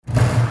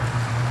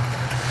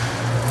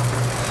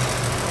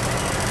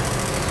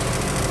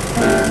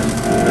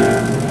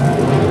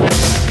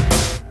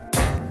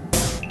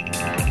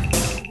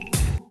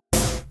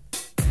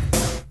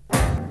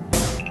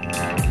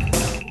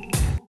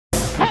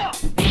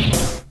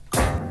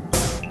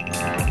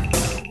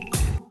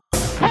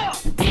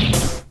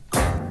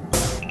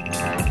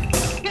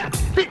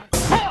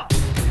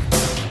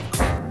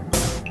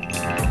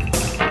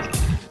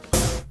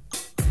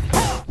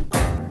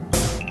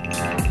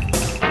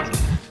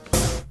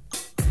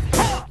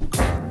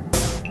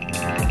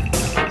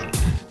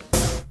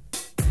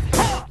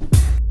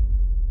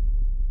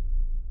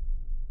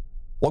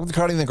Welcome to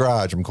Carding the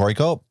Garage. I'm Corey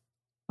Cope.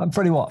 I'm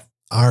Freddie Wolf.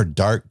 Our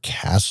Dark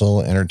Castle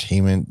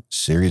Entertainment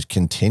series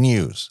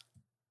continues.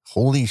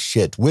 Holy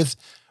shit.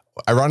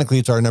 Ironically,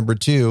 it's our number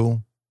 2.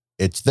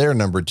 It's their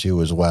number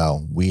 2 as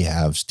well. We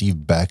have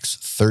Steve Beck's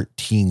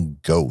 13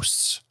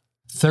 Ghosts.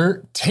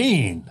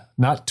 13,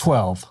 not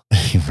 12.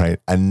 Right.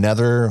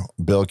 Another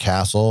Bill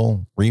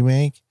Castle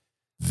remake.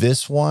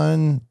 This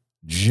one,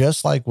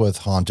 just like with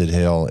Haunted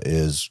Hill,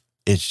 it's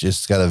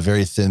just got a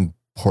very thin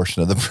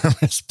portion of the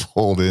premise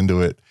pulled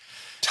into it.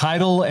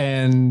 Title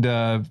and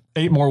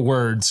 8 more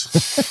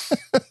words.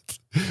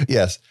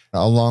 Yes.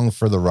 Along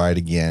for the ride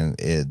again,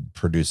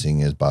 producing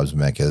is Bob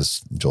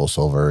Zemeckis, Joel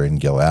Silver, and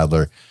Gil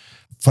Adler.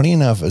 Funny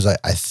enough, is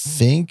I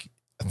think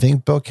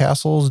Bill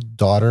Castle's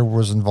daughter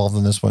was involved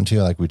in this one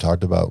too, like we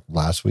talked about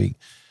last week.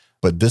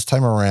 But this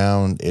time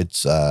around,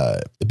 it's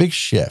a big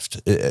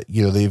shift.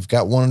 They've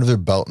got one under their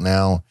belt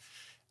now.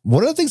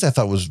 One of the things I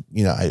thought was,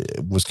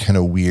 was kind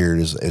of weird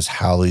is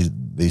how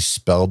they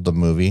spelled the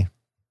movie.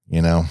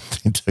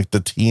 They took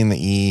the T and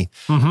the E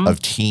of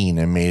teen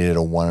and made it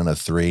a 1 and a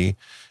 3.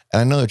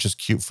 And I know it's just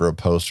cute for a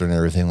poster and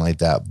everything like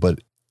that. But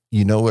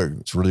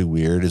what's really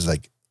weird is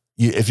like,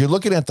 if you're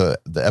looking at the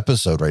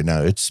episode right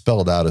now, it's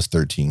spelled out as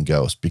 13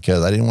 Ghosts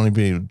because I didn't want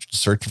to be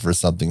searching for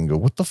something and go,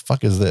 what the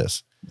fuck is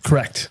this?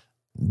 Correct.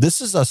 This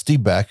is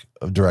Steve Beck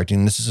of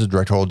directing. This is his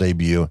directorial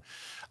debut.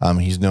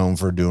 He's known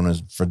for doing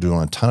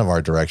a ton of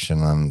art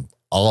direction on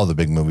all of the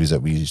big movies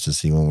that we used to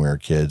see when we were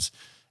kids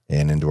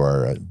and into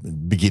our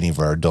beginning of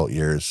our adult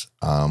years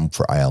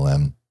for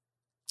ILM.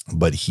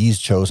 But he's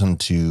chosen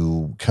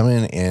to come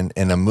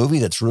in a movie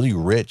that's really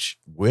rich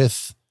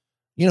with,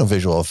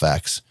 visual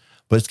effects,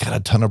 but it's got a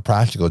ton of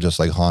practical, just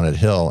like Haunted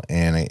Hill.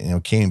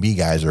 And, K&B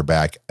guys are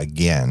back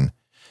again.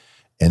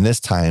 And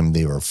this time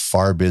they were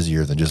far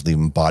busier than just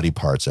leaving body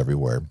parts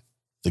everywhere.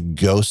 The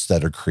ghosts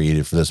that are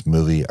created for this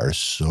movie are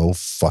so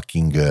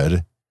fucking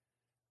good.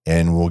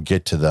 And we'll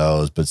get to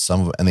those, but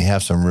and they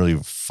have some really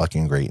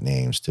fucking great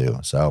names too.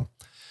 So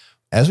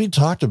as we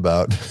talked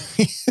about,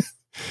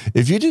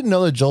 if you didn't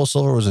know that Joel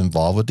Silver was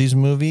involved with these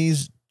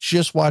movies,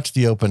 just watch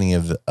the opening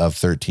of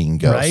 13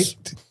 Ghosts.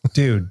 Right?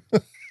 Dude.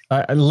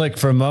 I like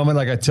for a moment,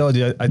 like I told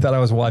you, I thought I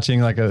was watching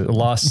like a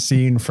lost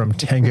scene from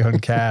Tango and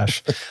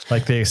Cash.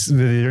 Like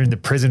they're in the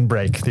prison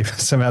break.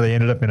 Somehow they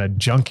ended up in a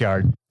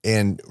junkyard.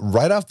 And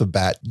right off the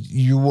bat,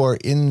 you are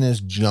in this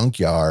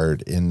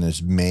junkyard, in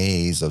this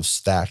maze of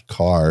stacked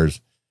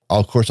cars.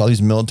 Of course, all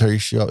these military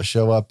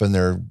show up and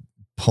they're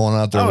pulling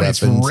out their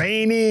weapons. It's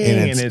raining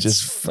and it's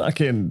just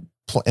fucking...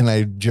 And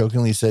I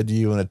jokingly said to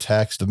you in a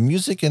text, the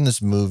music in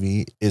this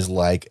movie is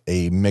like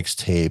a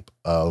mixtape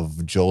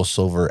of Joel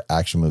Silver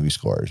action movie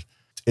scores.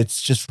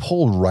 It's just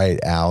pulled right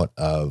out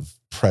of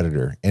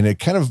Predator. And it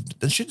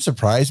shouldn't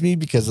surprise me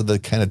because of the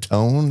kind of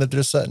tone that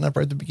they're setting up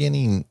right at the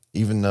beginning,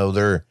 even though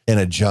they're in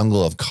a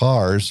jungle of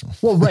cars.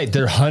 Well, right.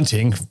 They're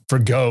hunting for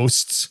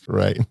ghosts.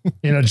 Right.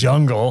 In a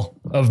jungle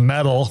of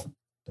metal.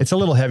 It's a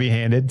little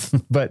heavy-handed,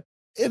 but...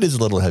 It is a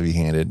little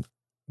heavy-handed.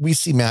 We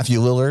see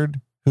Matthew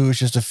Lillard, who is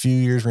just a few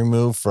years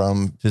removed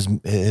from his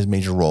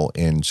major role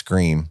in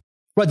Scream.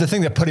 Right, the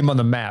thing that put him on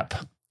the map.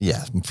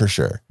 Yeah, for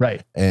sure.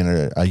 Right.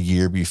 And a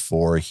year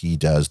before he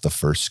does the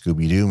first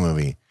Scooby-Doo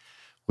movie,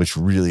 which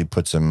really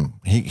puts him,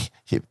 he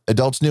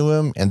adults knew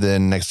him, and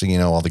then next thing you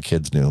know, all the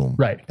kids knew him.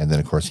 Right. And then,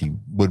 of course, he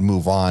would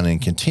move on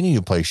and continue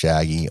to play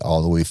Shaggy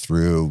all the way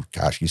through.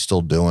 Gosh, he's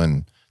still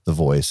doing the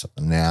voice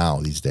now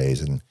these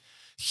days. And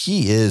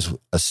he is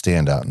a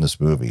standout in this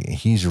movie.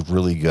 He's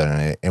really good in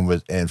it.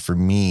 And for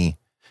me,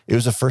 it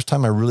was the first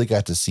time I really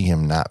got to see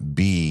him not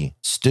be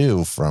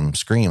Stu from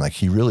Scream. Like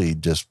he really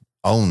just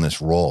owned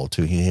this role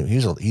too.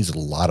 He's a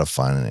lot of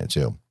fun in it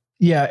too.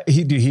 Yeah,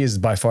 he is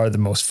by far the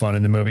most fun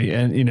in the movie.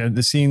 And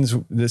the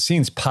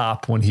scenes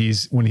pop when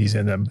he's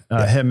in them.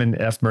 Him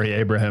and F. Murray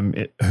Abraham,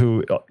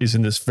 who is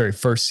in this very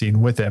first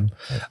scene with him.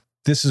 Right.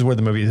 This is where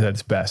the movie is at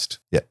its best.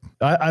 Yeah.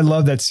 I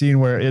love that scene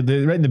where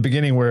right in the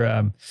beginning where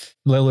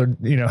Lillard,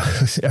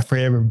 F.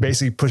 Murray Abraham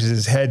basically pushes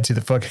his head to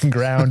the fucking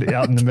ground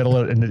out in the middle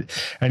of it.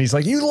 And he's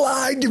like, you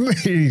lied to me.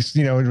 He's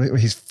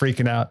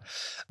freaking out.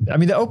 I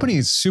mean, the opening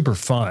is super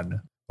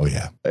fun. Oh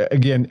yeah.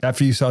 Again,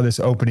 after you saw this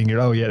opening,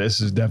 this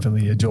is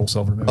definitely a Joel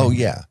Silver movie. Oh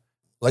yeah.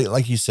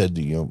 Like you said,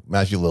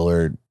 Matthew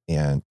Lillard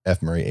and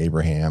F. Murray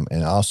Abraham.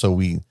 And also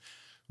we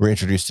were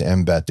introduced to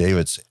M. Beth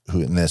Davids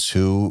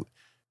who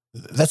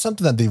that's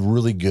something that they're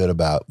really good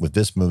about with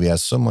this movie.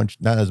 As so much,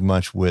 not as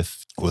much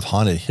with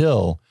Haunted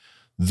Hill.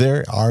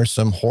 There are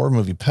some horror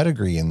movie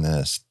pedigree in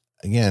this.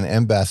 Again,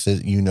 M. Beth,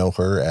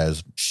 her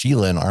as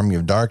Sheila in Army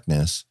of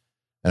Darkness,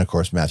 and of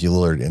course Matthew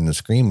Lillard in the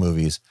Scream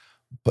movies.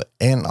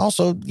 And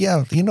also,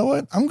 yeah, you know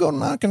what? I'm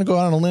not going to go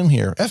out on a limb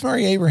here. F.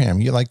 Murray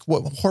Abraham, you like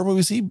what horror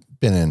movies he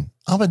been in?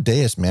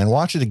 Amadeus, man,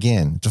 watch it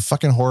again. It's a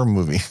fucking horror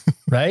movie,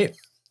 right?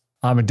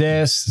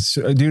 Amadeus,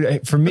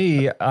 dude, for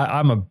me,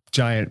 I'm a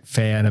giant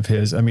fan of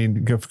his. I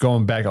mean,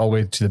 going back all the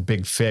way to The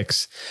Big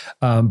Fix,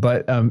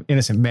 but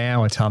Innocent Man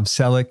with Tom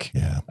Selleck,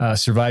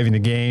 Surviving the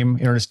Game,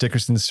 Ernest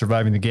Dickerson's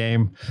Surviving the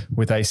Game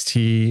with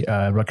Ice-T,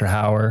 Rutger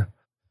Hauer.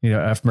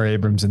 F. Murray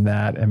Abrams in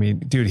that. I mean,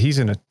 dude, he's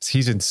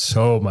in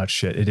so much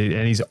shit,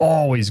 and he's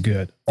always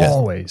good. Yes.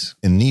 Always.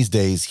 In these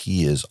days,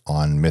 he is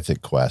on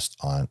Mythic Quest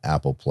on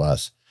Apple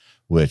Plus,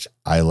 which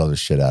I love the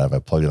shit out of. I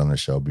plugged it on the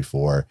show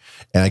before,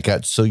 and I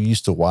got so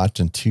used to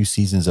watching 2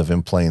 seasons of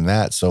him playing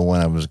that. So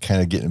when I was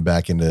kind of getting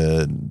back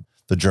into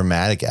the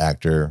dramatic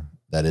actor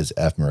that is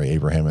F. Murray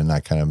Abraham and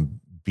not kind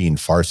of being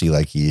farcy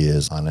like he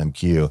is on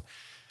MQ,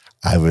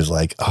 I was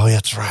like, oh,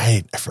 that's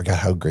right. I forgot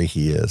how great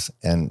he is.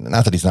 And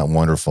not that he's not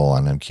wonderful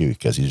on MQ,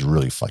 because he's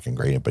really fucking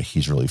great, but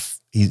he's really,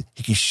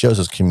 he shows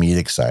his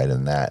comedic side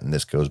in that. And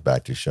this goes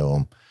back to show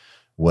him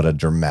what a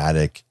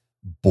dramatic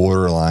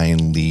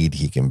borderline lead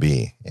he can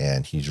be.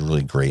 And he's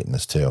really great in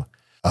this too.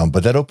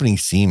 But that opening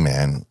scene,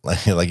 man,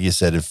 like you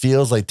said, it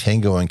feels like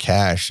Tango and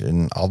Cash,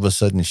 and all of a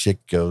sudden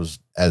shit goes,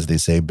 as they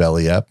say,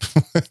 belly up.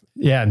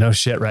 Yeah, no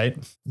shit, right?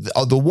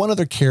 The one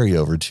other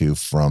carryover too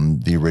from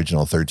the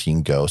original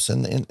 13 Ghosts,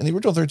 and the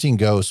original 13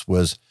 Ghosts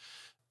was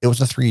a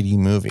 3D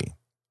movie.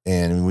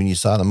 And when you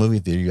saw the movie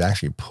theater, you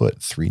actually put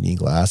 3D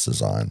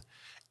glasses on.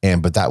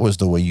 But that was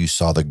the way you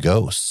saw the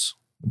ghosts.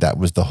 That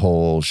was the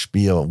whole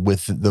spiel.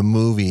 With the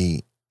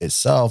movie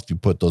itself, you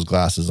put those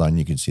glasses on,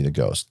 you can see the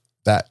ghost.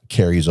 That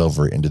carries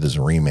over into this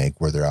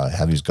remake where they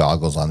have these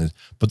goggles on,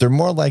 but they're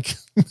more like,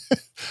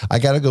 I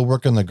got to go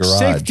work in the garage.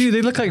 Safe, dude.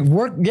 They look like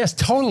work. Yes,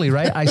 totally.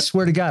 Right. I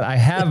swear to God,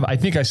 I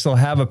think I still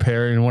have a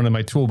pair in one of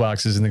my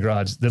toolboxes in the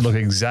garage that look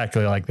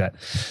exactly like that.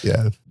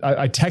 Yeah.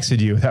 I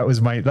texted you. That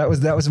was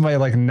my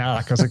like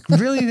knock. I was like,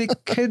 really? They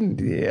couldn't.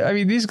 I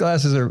mean, these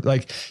glasses are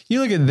like, you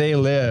look at They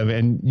Live,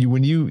 and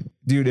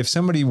dude, if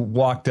somebody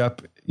walked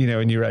up,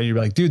 and you're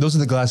like, dude, those are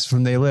the glasses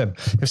from They Live.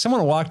 If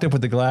someone walked up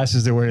with the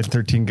glasses they're wearing at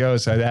 13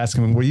 Ghosts, I'd ask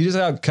them, were you just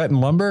out cutting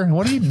lumber?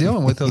 What are you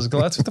doing with those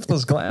glasses? What's with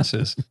those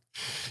glasses?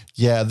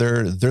 Yeah,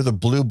 they're the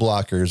blue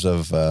blockers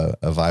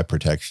of eye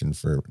protection.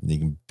 You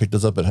can pick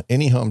those up at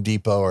any Home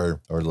Depot or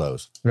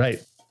Lowe's.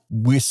 Right.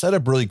 We set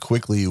up really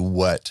quickly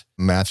what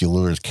Matthew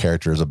Lillard's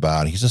character is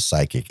about. He's a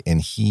psychic, and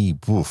he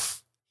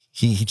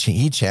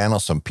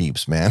channels some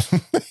peeps, man.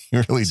 He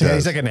really does.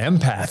 He's like an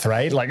empath,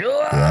 right? Like,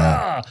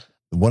 yeah.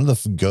 One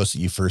of the ghosts that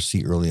you first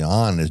see early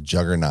on is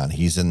Juggernaut.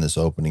 He's in this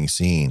opening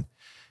scene,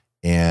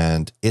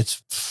 and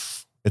it's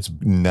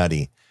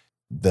nutty.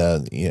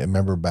 I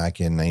remember back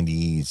in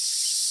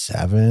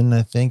 97,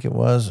 I think it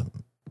was,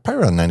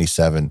 probably around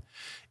 97,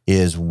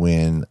 is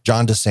when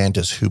John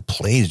DeSantis, who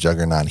plays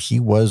Juggernaut, he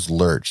was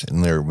Lurch,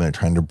 and they're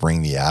trying to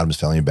bring the Addams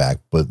Family back,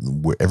 but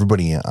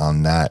everybody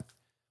on that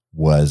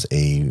was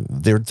they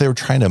were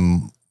trying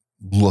to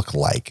look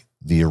like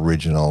the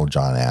original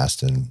John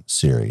Astin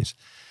series.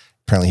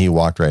 Apparently he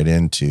walked right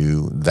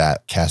into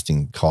that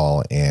casting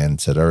call and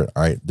said, all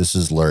right, this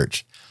is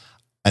Lurch.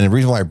 And the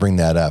reason why I bring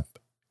that up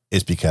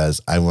is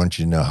because I want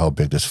you to know how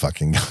big this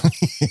fucking guy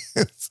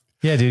is.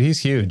 Yeah, dude,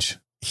 he's huge.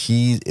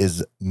 He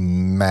is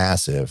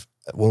massive.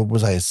 What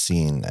was I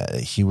seeing?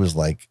 He was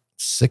like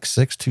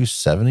 6'6",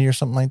 270 or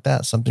something like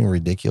that. Something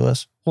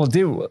ridiculous. Well,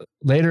 dude,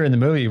 later in the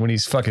movie when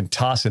he's fucking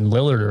tossing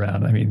Lillard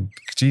around, I mean,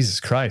 Jesus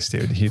Christ,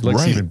 dude, he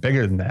looks even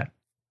bigger than that.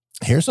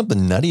 Here's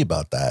something nutty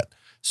about that.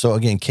 So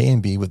again,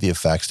 K&B with the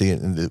effects,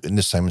 and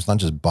this time it's not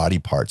just body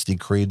parts. They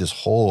created this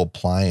whole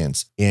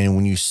appliance. And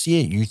when you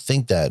see it, you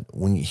think that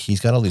when he's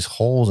got all these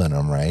holes in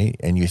him, right?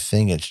 And you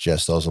think it's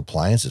just those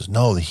appliances.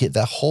 No,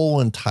 that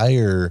whole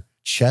entire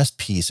chest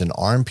piece and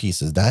arm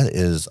pieces, that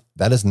is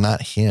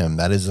not him.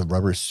 That is a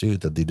rubber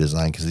suit that they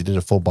designed because they did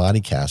a full body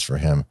cast for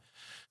him.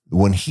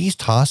 When he's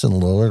tossing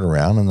Lillard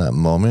around in that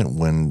moment,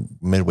 when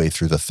midway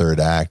through the third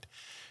act,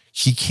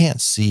 he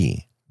can't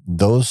see.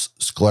 Those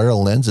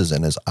scleral lenses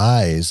in his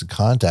eyes,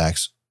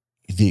 contacts,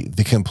 they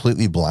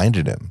completely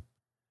blinded him.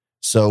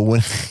 So when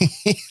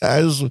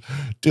I was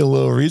doing a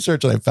little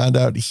research and I found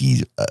out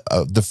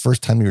the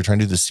first time we were trying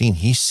to do the scene,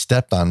 he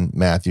stepped on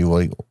Matthew.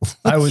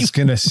 I was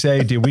going to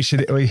say, dude,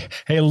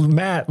 hey,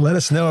 Matt, let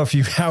us know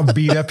how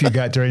beat up you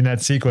got during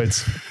that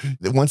sequence.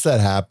 Once that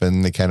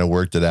happened, they kind of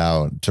worked it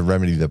out to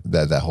remedy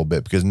that whole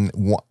bit, because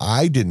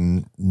I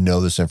didn't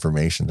know this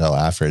information until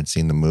after I'd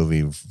seen the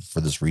movie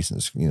for this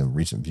recent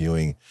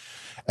viewing.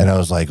 And I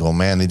was like, oh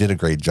man, they did a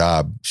great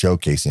job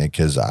showcasing it,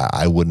 because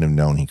I wouldn't have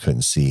known he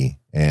couldn't see.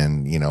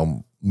 And,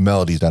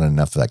 Melody's done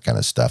enough of that kind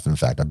of stuff. In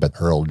fact, I bet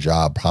her old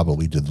job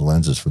probably did the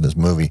lenses for this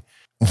movie.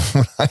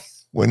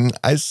 When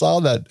I saw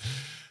that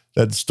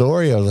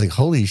story, I was like,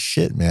 holy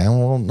shit, man.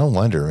 Well, no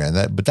wonder, man.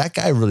 But that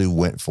guy really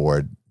went for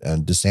it.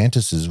 And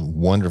DeSantis is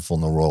wonderful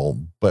in the role.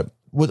 But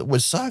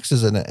what sucks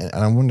is, and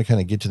I wanted to kind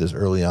of get to this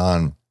early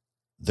on,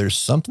 there's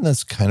something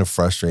that's kind of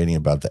frustrating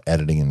about the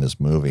editing in this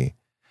movie.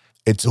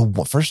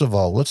 First of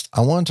all,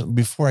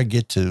 before I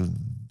get to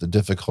the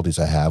difficulties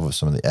I have with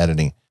some of the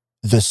editing,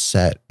 the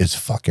set is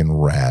fucking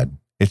rad.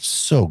 It's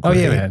so great. Oh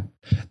yeah, man.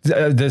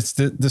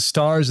 The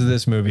stars of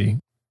this movie,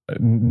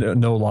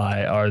 no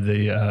lie,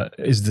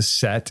 is the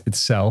set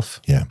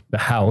itself, yeah, the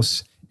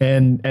house,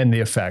 and the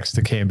effects,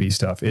 the K&B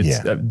stuff.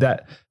 It's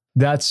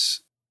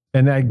that's,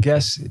 and I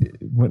guess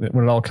when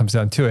it all comes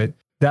down to it,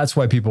 that's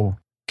why people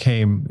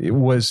came. It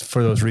was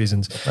for those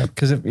reasons.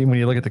 Because when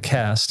you look at the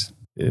cast,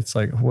 it's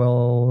like,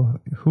 well,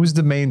 who's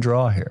the main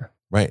draw here?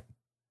 Right.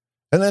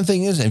 And the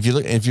thing is,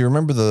 if you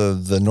remember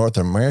the North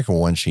American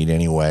one sheet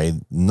anyway,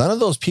 none of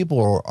those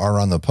people are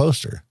on the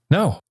poster.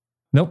 No.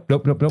 Nope.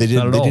 They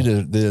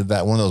did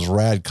that one of those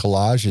rad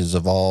collages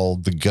of all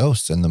the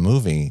ghosts in the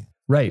movie.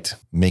 Right.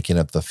 Making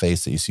up the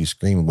face that you see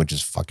screaming, which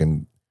is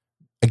fucking,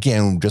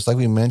 again, just like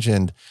we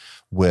mentioned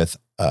with,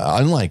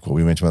 unlike what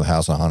we mentioned with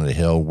House on Haunted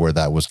Hill, where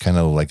that was kind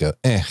of like a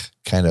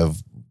kind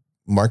of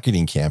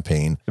marketing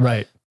campaign.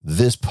 Right.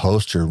 This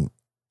poster,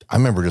 I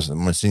remember just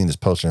seeing this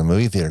poster in a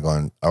movie theater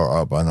going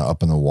up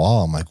on the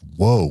wall. I'm like,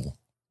 whoa,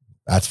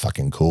 that's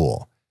fucking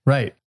cool.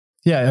 Right.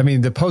 Yeah. I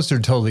mean, the poster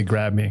totally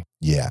grabbed me.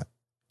 Yeah.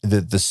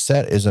 The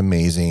set is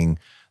amazing.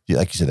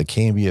 Like you said, the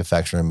K&B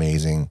effects are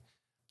amazing.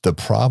 The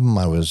problem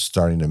I was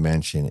starting to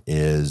mention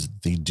is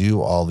they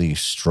do all these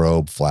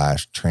strobe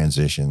flash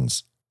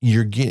transitions.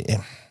 You're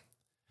getting,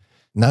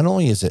 not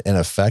only is it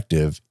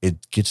ineffective,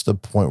 it gets to the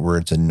point where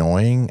it's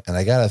annoying. And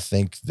I got to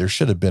think there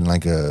should have been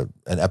like an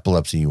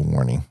epilepsy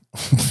warning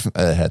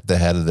at the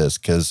head of this.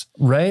 Cause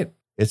right.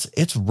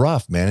 It's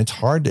rough, man. It's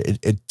hard to,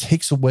 it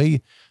takes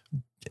away.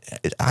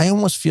 I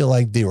almost feel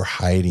like they were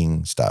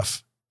hiding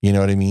stuff. You know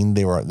what I mean?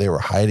 They were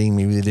hiding.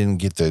 Maybe they didn't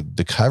get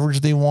the coverage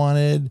they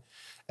wanted.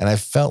 And I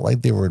felt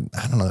like they were,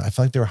 I don't know. I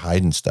felt like they were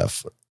hiding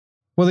stuff.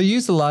 Well, they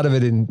used a lot of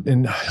it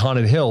in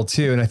Haunted Hill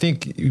too. And I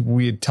think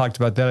we had talked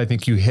about that. I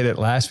think you hit it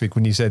last week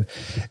when you said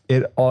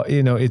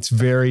it's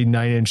very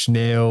Nine Inch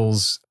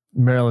Nails,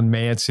 Marilyn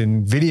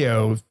Manson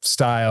video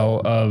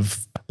style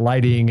of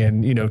lighting.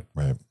 And,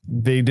 right.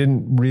 They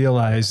didn't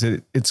realize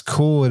that it's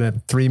cool in a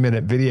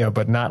 3-minute video,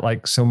 but not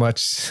like so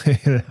much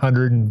in a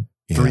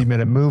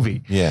 103-minute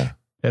movie. Yeah.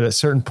 At a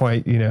certain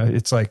point,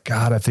 it's like,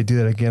 God, if they do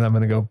that again, I'm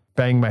going to go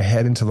bang my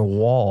head into the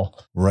wall.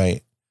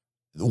 Right.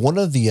 One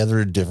of the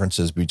other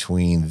differences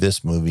between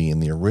this movie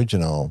and the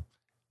original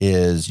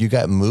is you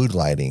got mood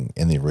lighting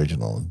in the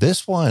original.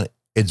 This one,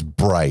 it's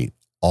bright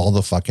all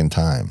the fucking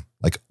time,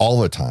 like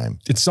all the time.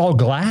 It's all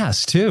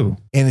glass too.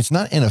 And it's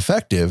not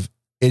ineffective.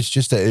 It's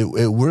just that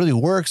it really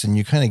works and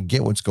you kind of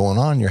get what's going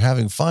on. You're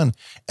having fun.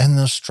 And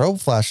the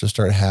strobe flashes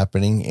start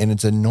happening and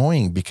it's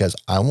annoying because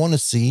I want to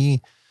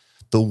see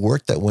the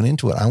work that went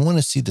into it. I want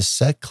to see the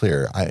set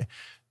clear.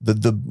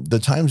 The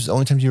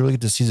only times you really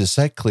get to see the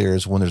set clear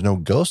is when there's no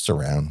ghosts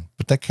around,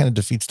 but that kind of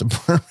defeats the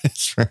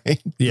purpose, right?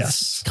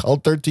 Yes. It's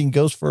called 13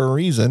 Ghosts for a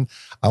reason.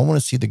 I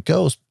want to see the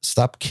ghosts.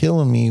 Stop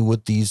killing me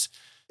with these.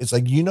 It's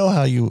like,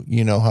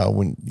 how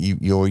when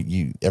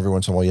you every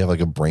once in a while you have like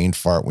a brain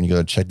fart when you go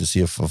to check to see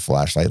if a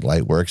flashlight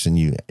light works and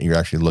you're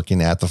actually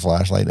looking at the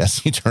flashlight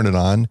as you turn it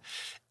on.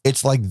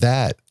 It's like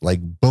that,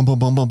 like boom, boom,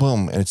 boom, boom,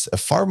 boom. And it's a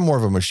far more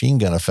of a machine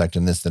gun effect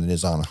in this than it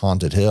is on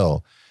Haunted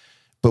Hill.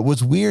 But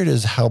what's weird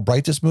is how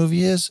bright this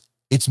movie is.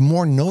 It's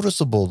more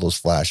noticeable, those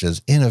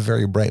flashes, in a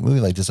very bright movie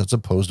like this, as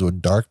opposed to a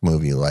dark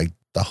movie like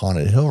the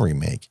Haunted Hill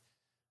remake.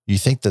 You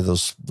think that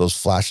those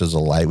flashes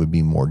of light would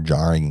be more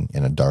jarring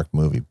in a dark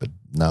movie, but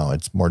no,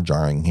 it's more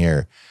jarring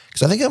here.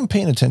 Because I think I'm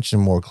paying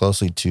attention more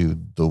closely to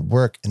the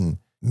work. And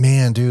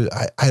man, dude,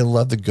 I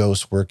love the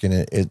ghost work in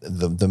it,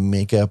 the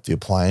makeup, the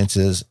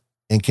appliances.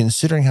 And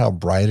considering how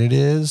bright it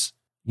is,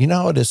 you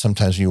know how it is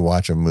sometimes when you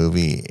watch a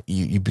movie,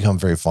 you become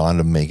very fond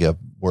of makeup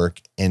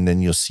work, and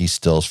then you'll see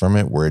stills from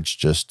it where it's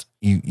just,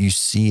 you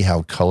see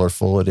how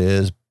colorful it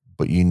is,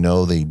 but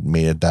they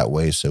made it that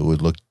way so it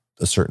would look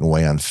a certain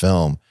way on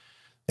film.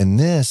 In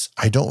this,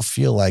 I don't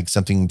feel like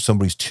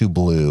somebody's too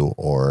blue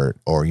or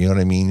you know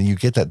what I mean? You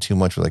get that too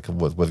much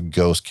with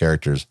ghost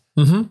characters.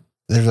 Mm-hmm.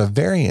 There's a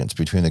variance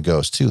between the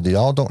ghosts too. They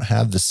all don't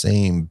have the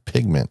same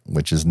pigment,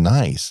 which is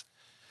nice.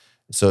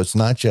 So it's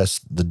not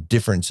just the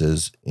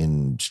differences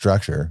in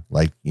structure,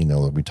 like,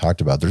 that we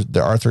talked about.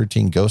 There are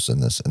 13 ghosts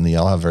in this, and they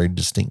all have very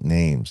distinct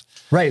names.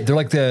 Right. They're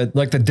like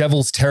the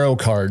devil's tarot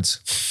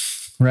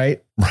cards,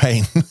 right?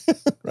 Right.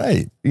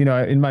 Right.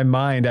 In my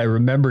mind, I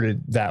remembered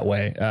it that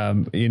way.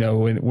 When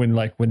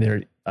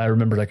I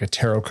remember like a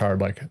tarot card,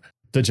 like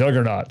the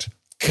Juggernaut.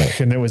 Right.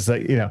 And it was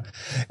like,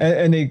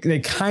 and they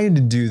kind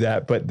of do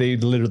that, but they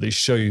literally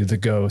show you the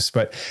ghost.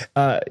 But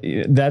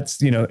that's,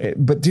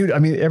 but dude, I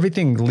mean,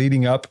 everything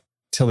leading up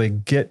till they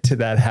get to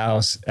that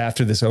house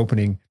after this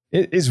opening,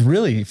 it is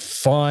really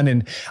fun.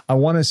 And I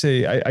want to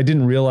say, I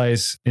didn't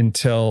realize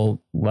until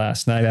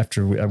last night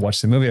after I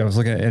watched the movie, I was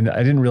looking at, and I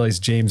didn't realize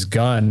James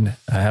Gunn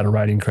had a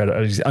writing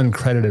credit. He's an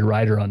uncredited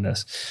writer on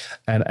this.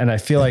 And I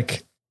feel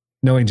like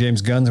knowing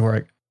James Gunn's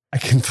work, I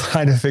can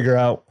kind of figure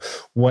out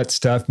what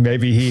stuff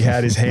maybe he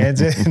had his hands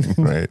in.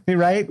 Right.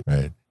 Right.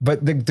 Right.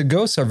 But the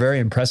ghosts are very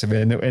impressive.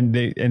 And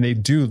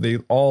they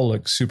all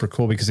look super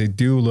cool because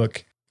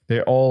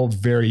they're all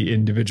very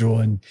individual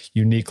and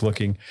unique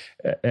looking.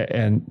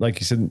 And like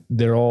you said,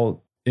 they're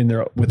all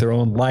with their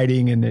own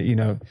lighting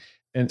and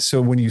and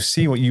so when you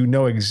see what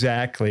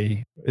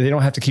exactly, they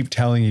don't have to keep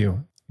telling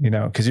you, you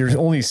know, because you're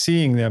only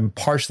seeing them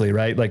partially,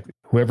 right? Like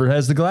whoever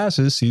has the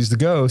glasses sees the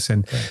ghost,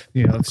 and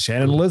you know,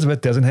 Shannon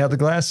Elizabeth doesn't have the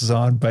glasses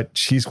on, but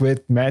she's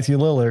with Matthew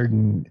Lillard,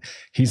 and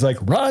he's like,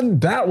 run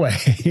that way,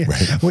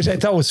 which I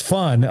thought was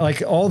fun.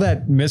 Like all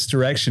that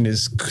misdirection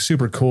is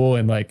super cool,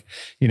 and like,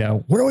 you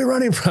know, where are we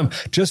running from?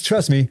 Just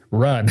trust me,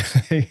 run.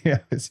 Yeah,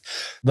 it's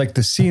like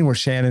the scene where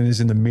Shannon is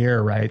in the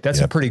mirror, right?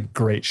 That's a pretty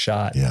great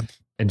shot. Yeah.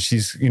 And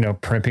she's, you know,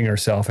 primping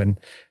herself, and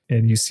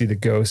you see the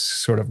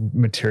ghost sort of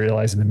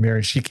materialize in the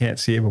mirror. She can't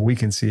see it, but we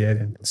can see it.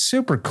 And it's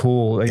super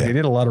cool. Like they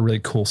did a lot of really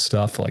cool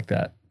stuff like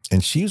that.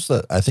 And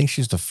I think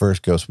she's the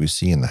first ghost we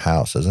see in the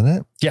house, isn't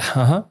it? Yeah.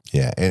 Uh-huh.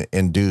 Yeah.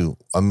 And do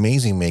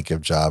amazing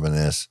makeup job in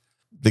this.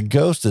 The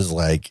ghost is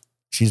like,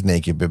 she's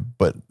naked,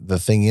 but the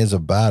thing is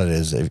about it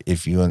is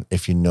if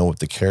you know what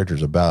the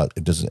character's about,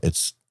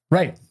 it's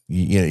right.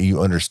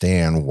 You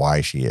understand why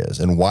she is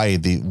and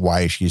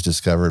why she's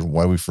discovered,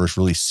 why we first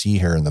really see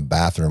her in the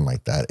bathroom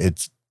like that.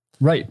 It's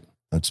right.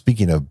 And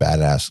speaking of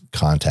badass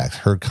contacts,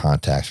 her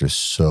contacts are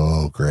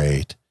so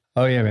great.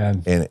 Oh yeah,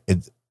 man. And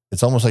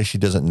it's almost like she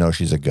doesn't know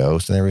she's a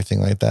ghost and everything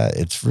like that.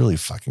 It's really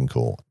fucking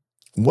cool.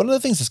 One of the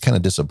things that's kind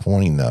of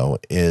disappointing though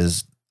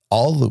is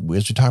as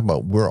we talk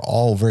about, we're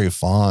all very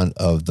fond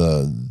of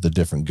the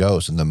different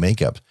ghosts and the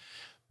makeup,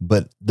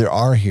 but there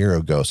are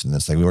hero ghosts in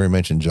this. Like we already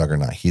mentioned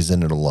Juggernaut. He's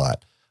in it a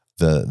lot.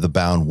 The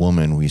bound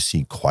woman we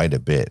see quite a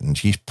bit, and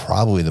she's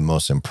probably the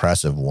most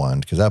impressive one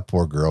because that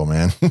poor girl,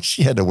 man,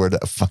 she had to wear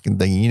that fucking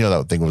thing. You know,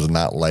 that thing was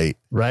not light.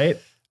 Right.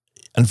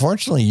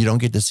 Unfortunately, you don't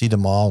get to see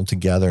them all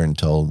together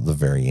until the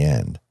very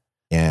end.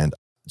 And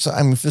so,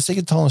 I mean, for the sake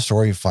of telling a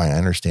story, fine, I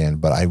understand,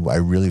 but I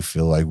really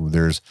feel like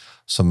there's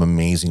some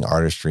amazing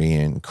artistry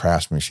and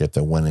craftsmanship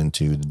that went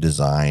into the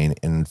design.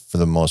 And for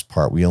the most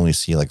part, we only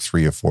see like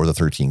 3 or 4 of the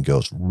 13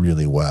 ghosts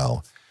really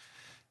well.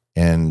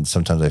 And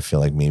sometimes I feel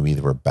like maybe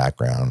they were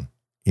background.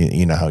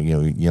 You know how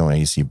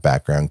you see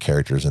background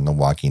characters in The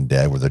Walking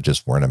Dead where they're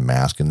just wearing a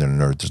mask and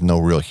there's no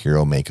real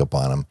hero makeup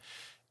on them.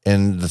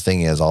 And the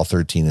thing is, all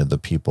 13 of the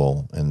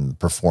people and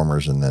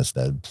performers in this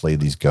that play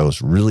these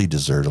ghosts really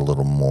deserve a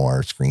little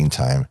more screen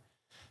time.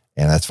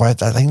 And that's why I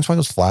think that's why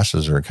those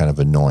flashes are kind of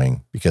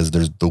annoying because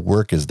the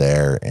work is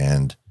there.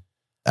 And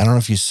I don't know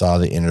if you saw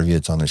the interview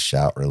that's on the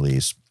Shout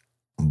release,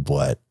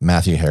 but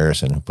Matthew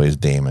Harrison, who plays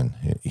Damon,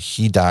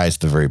 he dies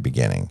at the very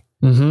beginning.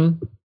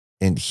 Mm-hmm.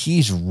 And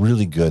he's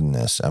really good in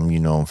this. You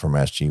know him from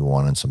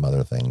SG1 and some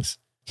other things.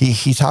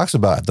 He talks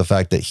about the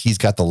fact that he's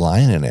got the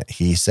line in it.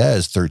 He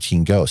says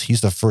 13 ghosts. He's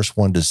the first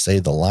one to say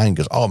the line.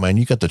 Goes, oh man,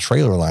 you got the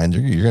trailer line.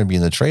 You're going to be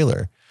in the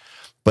trailer.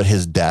 But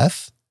his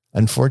death,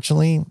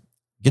 unfortunately,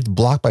 gets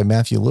blocked by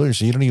Matthew Lillard.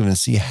 So you don't even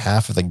see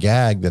half of the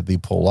gag that they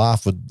pull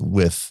off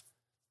with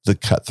the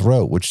cut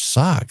throat, which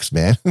sucks,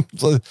 man.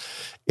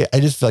 I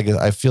just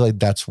feel like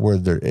that's where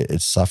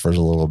it suffers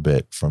a little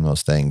bit from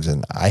those things.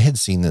 And I had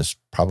seen this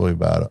probably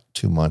about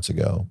 2 months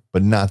ago,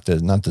 but not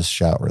this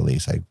Shout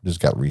release. I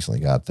just recently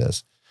got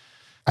this.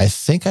 I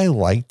think I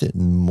liked it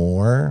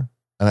more,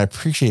 and I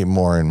appreciate it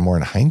more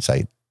in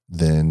hindsight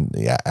than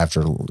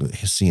after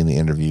seeing the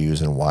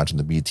interviews and watching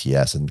the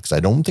BTS. And because I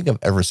don't think I've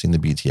ever seen the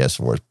BTS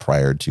for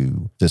prior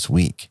to this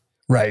week.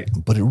 Right.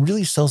 But it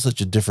really sells such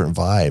a different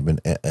vibe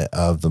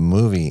of the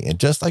movie. And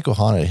just like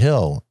Haunted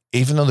Hill,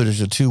 even though there's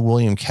the 2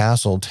 William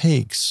Castle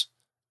takes,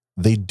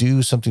 they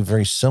do something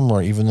very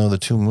similar, even though the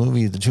 2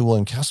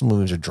 William Castle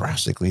movies are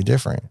drastically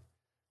different.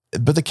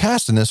 But the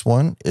cast in this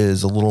one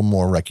is a little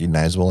more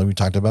recognizable. Like we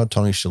talked about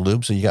Tony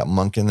Shalhoub. So you got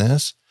Monk in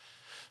this,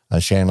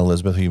 Shannon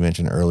Elizabeth, who you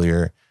mentioned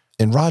earlier,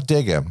 and Rod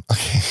Digga.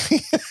 Okay.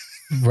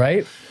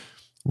 Right.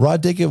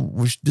 Rod Digga,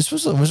 was this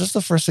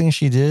the first thing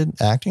she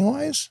did acting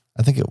wise?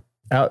 I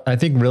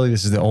think really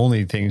this is the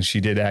only thing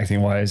she did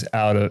acting wise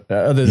other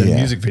than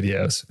music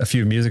videos, a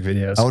few music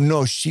videos. Oh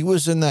no, she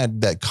was in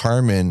that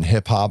Carmen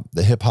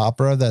the hip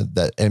opera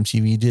that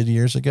MTV did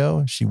years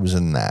ago. She was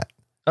in that.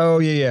 Oh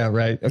yeah.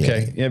 Right.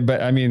 Okay. Yeah.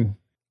 But I mean,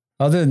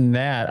 other than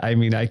that, I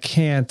mean, I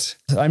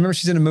remember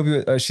she's in a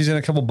movie. She's in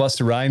a couple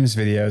Busta Rhymes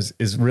videos.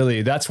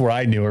 That's where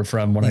I knew her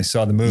from when I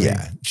saw the movie.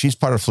 Yeah. She's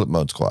part of Flip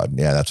Mode Squad.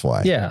 Yeah. That's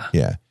why. Yeah.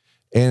 Yeah.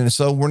 And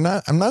so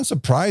I'm not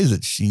surprised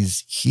that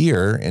she's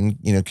here. And,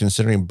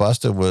 considering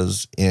Busta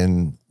was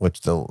in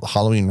the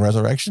Halloween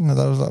Resurrection, that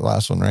was that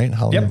last one, right?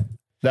 Halloween. Yep.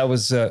 That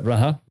was,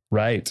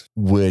 right.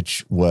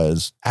 Which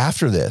was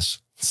after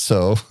this.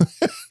 So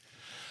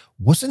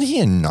wasn't he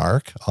in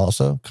Narc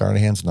also?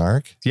 Carnahan's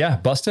Narc? Yeah.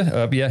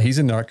 Busta. Yeah. He's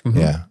in Narc. Mm-hmm.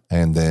 Yeah.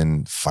 And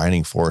then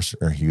Finding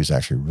Forrester, he was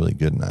actually really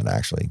good in that,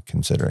 actually,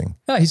 considering.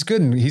 Yeah, he's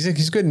good.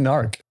 He's good in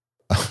Narc.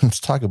 Let's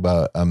talk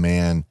about a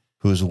man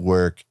whose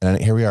work, and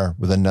here we are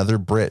with another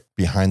Brit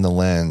behind the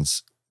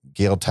lens,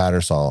 Gail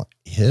Tattersall.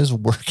 His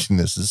work in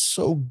this is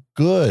so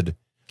good,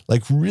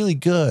 like really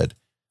good.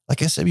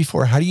 Like I said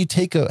before, how do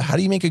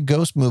you make a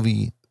ghost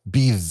movie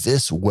be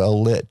this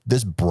well lit,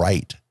 this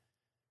bright?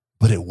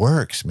 But it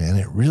works, man.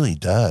 It really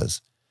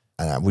does.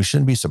 We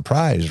shouldn't be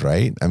surprised,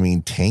 right? I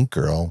mean, Tank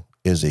Girl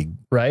is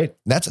right.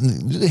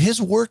 His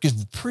work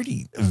is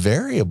pretty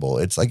variable.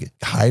 It's like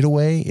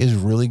Hideaway is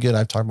really good.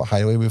 I've talked about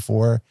Hideaway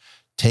before.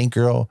 Tank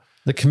Girl.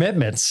 The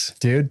Commitments,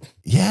 dude.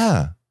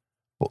 Yeah.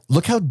 Well,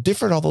 look how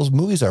different all those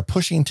movies are.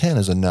 Pushing 10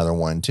 is another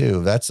one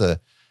too. I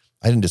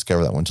didn't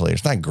discover that one until later.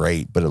 It's not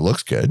great, but it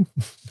looks good.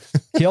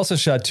 He also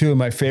shot 2 of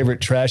my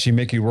favorite trashy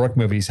Mickey Rourke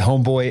movies,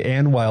 Homeboy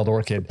and Wild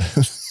Orchid.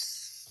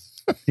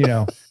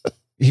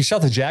 He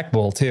shot the Jack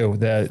Bull too,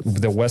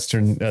 the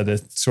Western,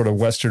 the sort of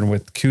Western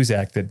with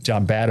Cusack that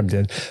John Badham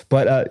did.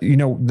 But,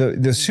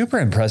 the super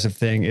impressive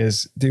thing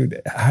is,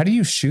 dude, how do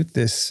you shoot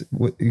this?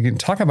 You can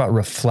talk about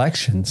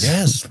reflections.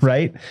 Yes.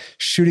 Right?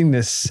 Shooting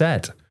this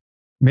set.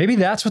 Maybe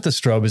that's what the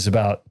strobe is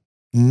about.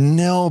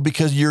 No,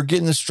 because you're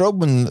getting the strobe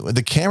when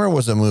the camera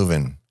wasn't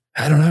moving.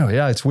 I don't know.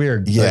 Yeah, it's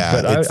weird.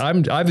 Yeah. But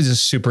I was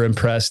just super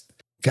impressed.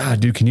 God,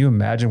 dude, can you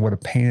imagine what a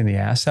pain in the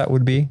ass that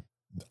would be?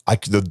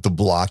 The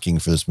blocking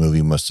for this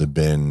movie must have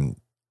been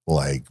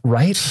like,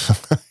 right?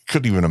 I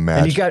couldn't even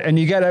imagine. And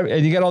you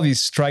got all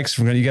these strikes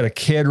from, you got a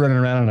kid running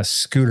around on a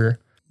scooter.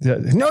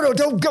 No,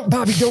 don't go,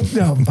 Bobby.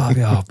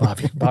 Bobby. Oh,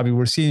 Bobby,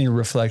 we're seeing your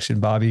reflection,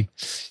 Bobby.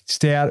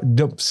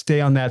 Don't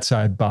stay on that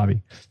side,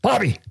 Bobby.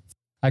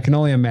 I can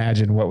only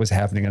imagine what was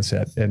happening on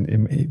set.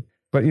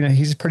 But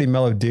he's a pretty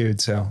mellow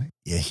dude. So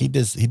yeah, he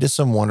does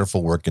some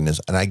wonderful work in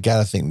this. And I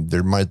gotta think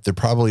there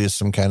probably is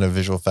some kind of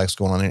visual effects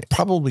going on. It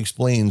probably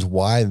explains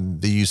why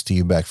they used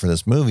Steve Beck for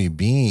this movie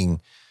being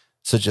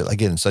such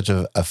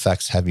a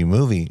effects heavy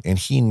movie. And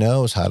he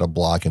knows how to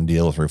block and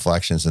deal with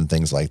reflections and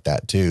things like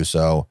that too.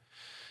 So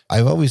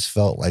I've always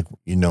felt like,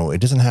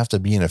 it doesn't have to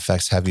be an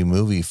effects heavy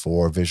movie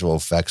for visual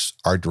effects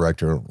art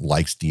director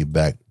like Steve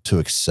Beck to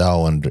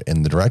excel in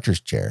the director's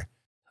chair.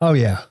 Oh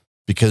yeah.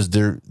 Because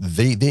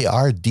they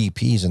are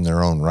DPs in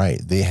their own right.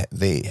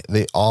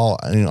 They all,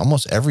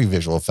 almost every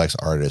visual effects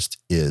artist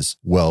is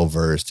well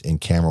versed in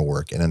camera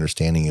work and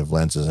understanding of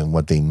lenses and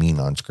what they mean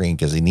on screen,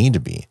 because they need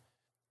to be.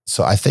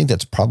 So I think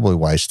that's probably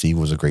why Steve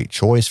was a great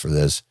choice for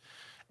this.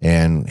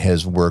 And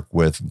his work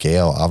with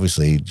Gale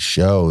obviously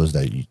shows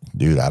that,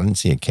 dude, I didn't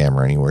see a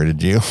camera anywhere,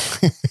 did you?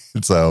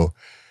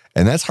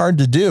 And that's hard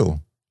to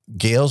do.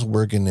 Gale's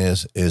work in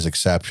this is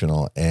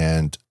exceptional,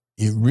 and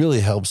it really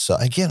helps.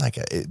 Again,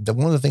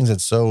 one of the things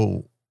that's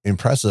so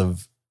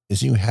impressive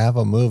is you have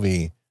a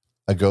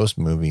ghost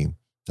movie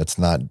that's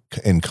not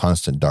in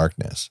constant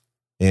darkness.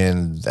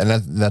 And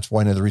that's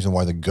why another reason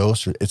why the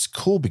ghosts it's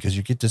cool, because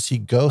you get to see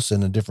ghosts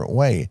in a different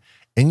way.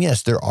 And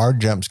yes, there are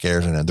jump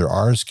scares in it. There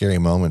are scary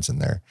moments in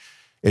there.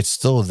 It's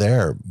still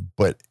there.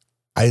 But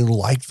I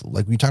like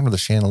we talked about the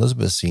Shannon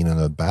Elizabeth scene in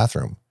the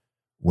bathroom.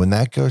 When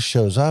that ghost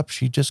shows up,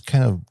 she just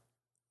kind of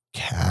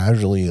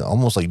casually,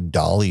 almost like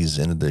dollies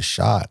into the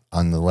shot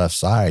on the left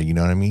side. You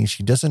know what I mean?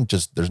 She doesn't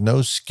there's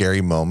no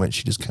scary moment.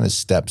 She just kind of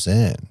steps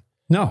in.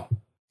 No.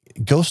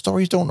 Ghost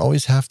stories don't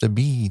always have to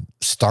be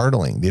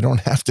startling. They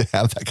don't have to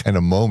have that kind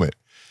of moment.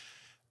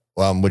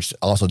 Which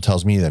also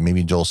tells me that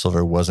maybe Joel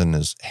Silver wasn't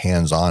as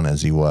hands-on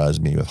as he was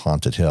maybe with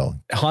Haunted Hill.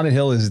 Haunted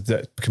Hill is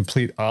the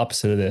complete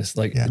opposite of this.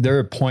 There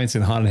are points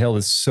in Haunted Hill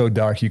that's so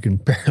dark you can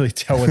barely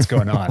tell what's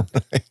going on.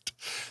 Right.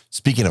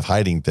 Speaking of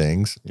hiding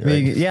things.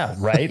 Right? Yeah,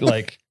 right?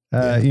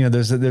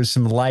 There's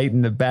some light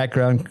in the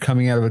background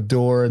coming out of a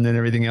door, and then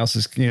everything else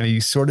is,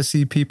 you sort of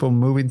see people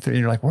moving through,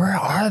 and you're like, where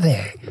are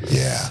they?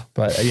 Yeah.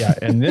 But yeah,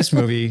 in this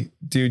movie,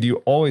 dude, you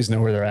always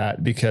know where they're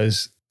at,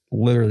 because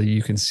literally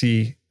you can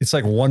see, it's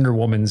like Wonder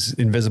Woman's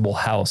invisible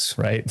house,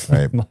 right?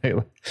 Right.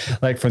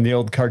 like from the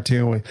old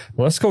cartoon,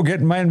 let's go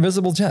get in my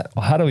invisible jet.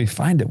 Well, how do we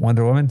find it,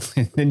 Wonder Woman?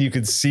 And then you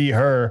could see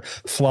her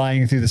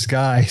flying through the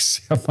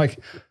skies. I'm like,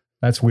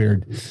 that's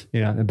weird.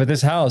 But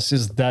this house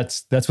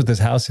that's what this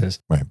house is.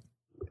 Right.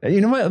 You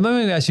know what?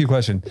 Let me ask you a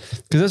question,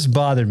 because this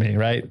bothered me,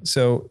 right?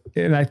 So,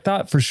 and I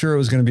thought for sure it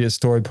was going to be a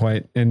story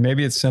point, and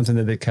maybe it's something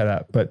that they cut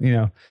out, but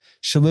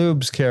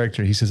Shaloub's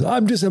character, he says,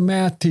 I'm just a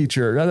math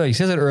teacher. He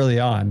says it early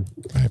on.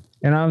 Right.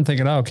 And I'm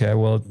thinking, okay,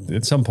 well,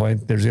 at some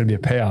point there's going to be a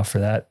payoff for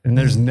that. And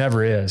there's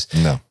never is.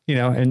 No.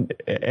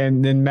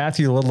 And then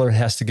Matthew Lillard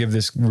has to give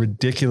this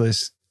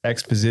ridiculous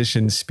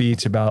exposition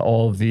speech about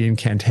all of the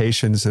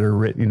incantations that are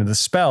written, the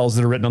spells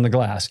that are written on the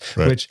glass,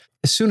 right. Which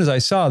as soon as I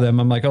saw them,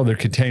 I'm like, oh, they're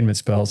containment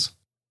spells.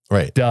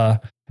 Right. Duh.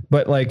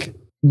 But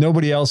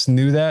nobody else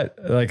knew that.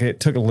 It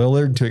took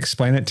Lillard to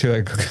explain it to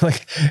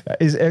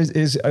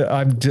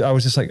I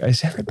was just like,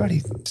 is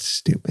everybody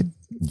stupid?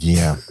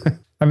 Yeah.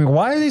 I mean,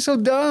 why are they so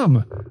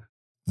dumb?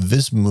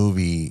 This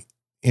movie,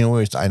 I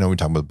know we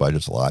talk about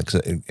budgets a lot,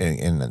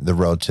 and the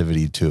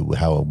relativity to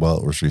how well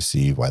it was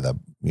received, why that,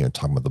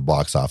 talking about the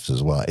box office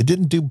as well. It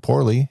didn't do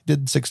poorly. It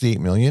did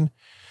 68 million,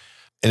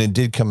 and it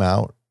did come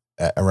out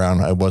around,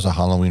 it was a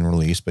Halloween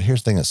release, but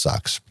here's the thing that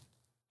sucks.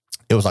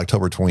 It was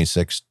October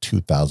 26,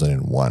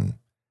 2001.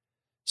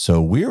 So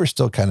we were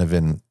still kind of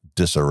in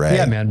disarray.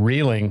 Yeah, man,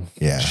 reeling.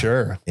 Yeah.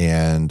 Sure.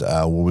 And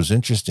what was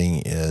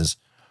interesting is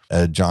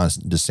John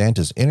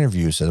DeSantis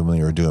interview said when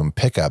they were doing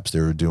pickups, they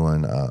were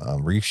doing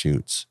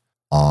reshoots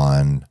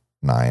on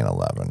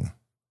 9/11.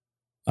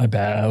 I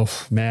bet. Oh,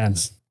 man.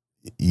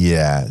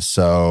 Yeah.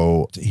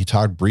 So he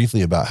talked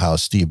briefly about how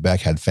Steve Beck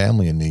had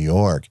family in New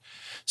York.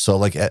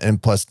 So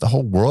and plus the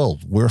whole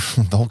world,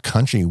 the whole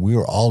country, we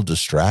were all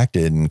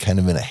distracted and kind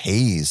of in a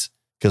haze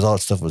because all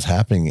that stuff was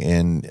happening.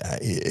 And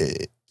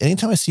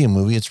anytime I see a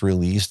movie, it's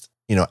released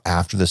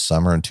after the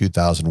summer in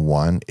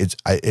 2001, it's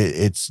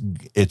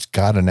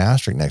got an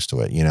asterisk next to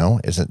it.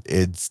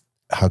 It's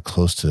how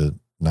close to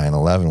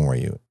 9/11 were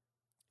you?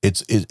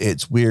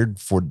 It's weird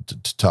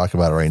to talk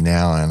about it right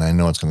now, and I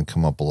know it's going to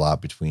come up a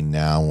lot between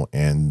now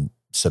and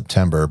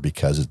September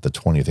because it's the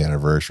 20th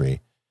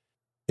anniversary.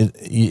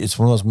 It's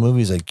one of those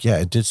movies like, yeah,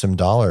 it did some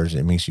dollars.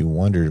 It makes you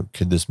wonder,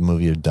 could this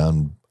movie have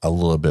done a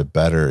little bit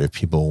better if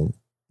people...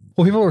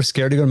 Well, people were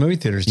scared to go to movie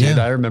theaters, dude.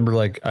 Yeah. I remember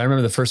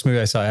the first movie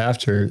I saw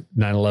after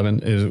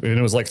 9/11, and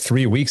it was like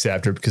 3 weeks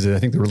after, because I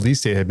think the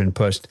release date had been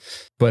pushed,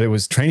 but it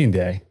was Training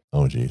Day.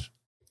 Oh, geez.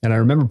 And I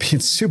remember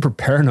being super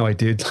paranoid,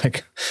 dude.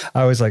 Like,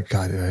 I was like,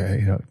 God,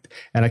 and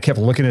I kept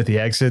looking at the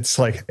exits,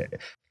 like,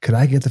 could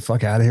I get the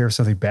fuck out of here if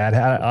something bad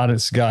happened?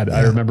 Honest God, yeah.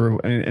 I remember,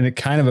 and it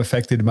kind of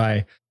affected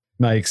my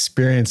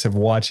experience of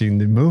watching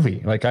the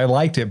movie. Like, I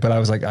liked it, but I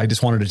was like, I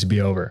just wanted it to be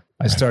over.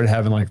 I started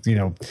having like,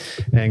 an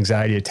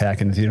anxiety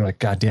attack in the theater. Like,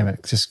 God damn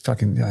it, just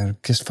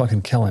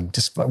fucking kill him.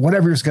 Just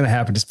whatever is going to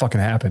happen, just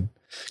fucking happen.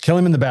 Kill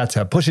him in the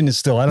bathtub. Pushing is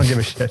still. I don't give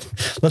a shit.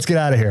 Let's get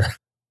out of here.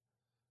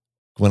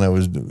 When I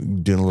was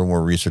doing a little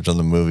more research on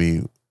the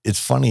movie, it's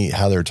funny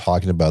how they're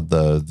talking about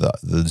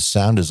the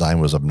sound design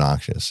was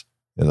obnoxious.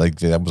 Like,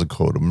 that was a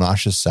quote,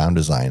 obnoxious sound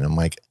design. I'm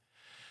like,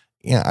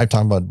 I've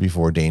talked about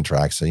before Dane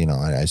Tracks. So,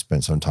 I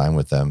spent some time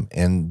with them,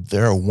 and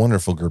they're a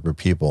wonderful group of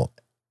people,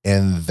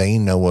 and they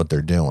know what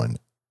they're doing.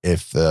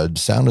 If the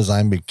sound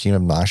design became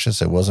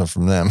obnoxious, it wasn't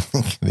from them.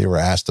 They were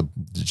asked to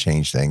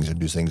change things and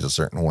do things a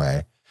certain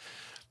way.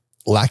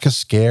 Lack of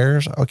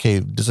scares. Okay.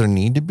 Does there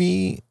need to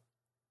be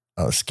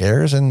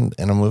scares in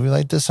a movie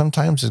like this?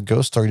 Sometimes a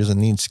ghost story doesn't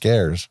need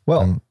scares.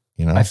 Well,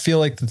 I feel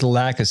like the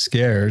lack of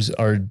scares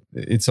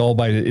it's all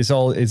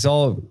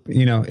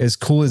as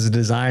cool as the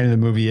design of the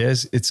movie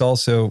is, it's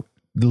also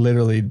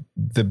literally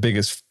the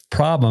biggest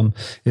problem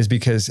is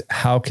because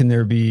how can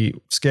there be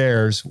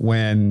scares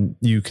when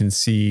you can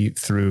see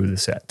through the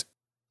set?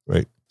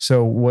 Right.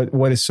 So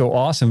what is so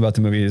awesome about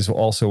the movie is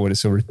also what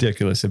is so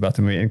ridiculous about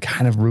the movie, and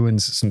kind of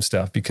ruins some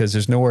stuff because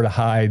there's nowhere to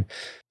hide.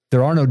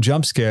 There are no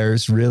jump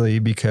scares really,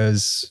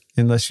 because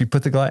unless you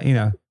put the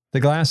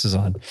glasses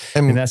on.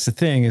 And that's the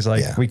thing is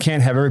like, we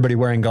can't have everybody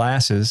wearing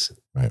glasses.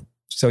 Right.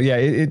 So yeah,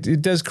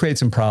 it does create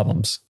some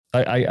problems.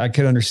 I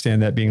could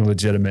understand that being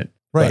legitimate.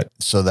 Right.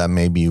 So that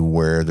may be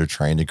where they're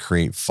trying to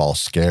create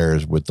false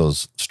scares with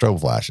those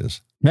strobe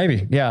flashes.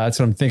 Maybe. Yeah. That's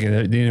what I'm thinking.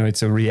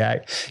 It's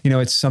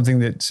it's something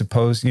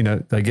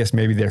that I guess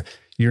maybe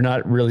you're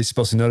not really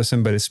supposed to notice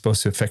them, but it's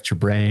supposed to affect your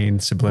brain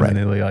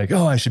subliminally. Right. Like,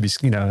 oh, I should be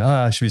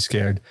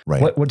scared.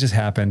 Right. What just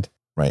happened?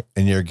 Right.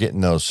 And you're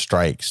getting those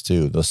strikes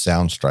too, those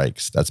sound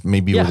strikes. That's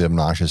maybe where the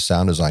obnoxious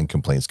sound design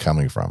complaints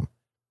coming from,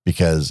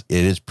 because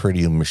it is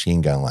pretty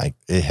machine gun like.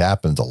 It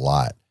happens a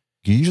lot.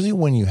 Usually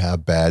when you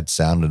have bad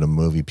sound in a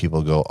movie,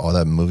 people go, oh,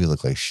 that movie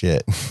looked like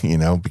shit,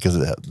 because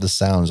the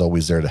sound is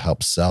always there to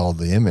help sell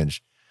the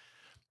image.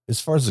 As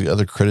far as the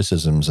other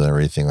criticisms and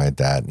everything like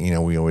that,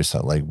 we always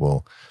thought like,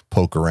 we'll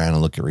poke around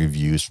and look at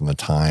reviews from the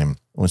time.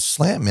 When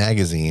Slant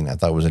Magazine, I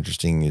thought was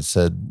interesting. It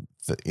said,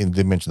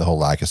 they mentioned the whole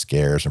lack of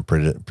scares and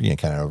pretty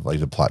kind of like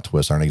the plot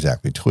twists aren't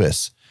exactly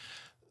twists.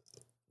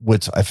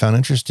 What I found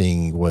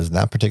interesting was in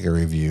that particular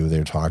review,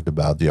 they talked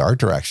about the art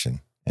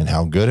direction and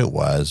how good it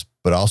was,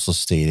 but also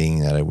stating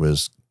that it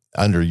was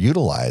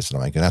underutilized.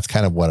 And that's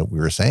kind of what we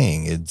were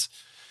saying.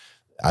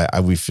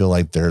 We feel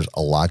like there's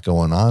a lot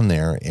going on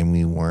there, and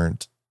we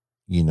weren't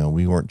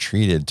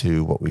treated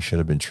to what we should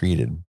have been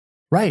treated.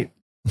 Right.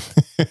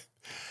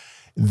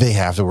 They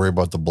have to worry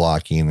about the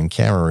blocking and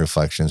camera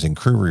reflections and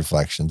crew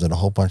reflections and a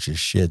whole bunch of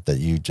shit that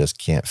you just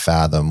can't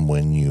fathom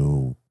when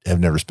you have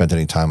never spent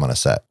any time on a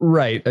set.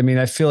 Right. I mean,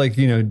 I feel like,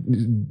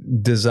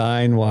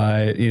 design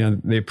wise,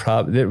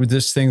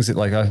 there's things that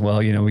like,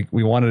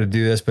 we wanted to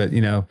do this, but,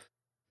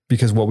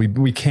 because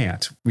we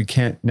can't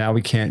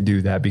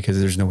do that because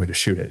there's no way to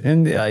shoot it.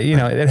 And,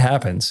 it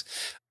happens.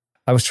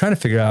 I was trying to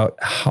figure out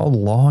how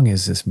long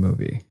is this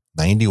movie?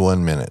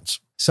 91 minutes.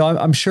 So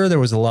I'm sure there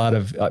was a lot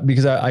of,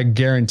 because I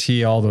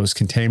guarantee all those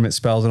containment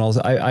spells and all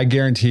that, I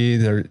guarantee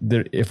there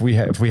if we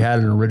had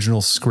an original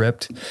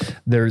script,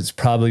 there's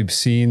probably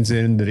scenes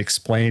in that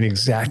explain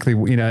exactly,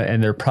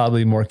 and there are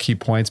probably more key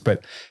points,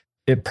 but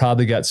it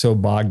probably got so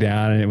bogged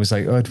down and it was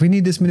like, oh, do we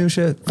need this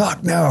minutia?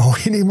 Fuck no,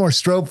 we need more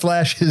strobe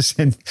flashes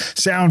and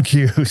sound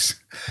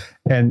cues.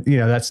 And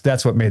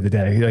that's what made the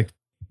day. Like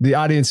the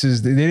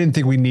audiences, they didn't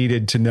think we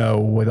needed to know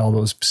what all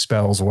those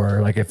spells were.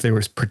 Like if they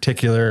were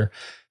particular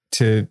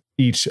to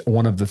each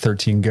one of the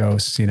 13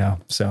 ghosts,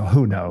 so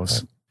who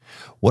knows?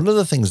 One of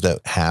the things that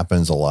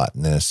happens a lot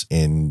in this,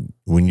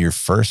 when you're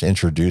first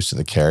introduced to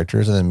the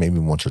characters, and then maybe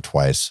once or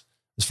twice,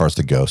 as far as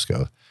the ghosts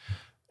go,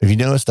 if you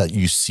notice that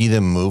you see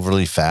them move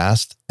really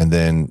fast, and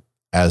then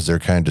as they're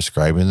kind of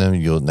describing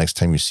them, next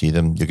time you see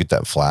them, you get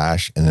that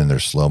flash, and then they're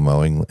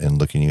slow-moing and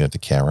looking you at the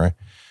camera.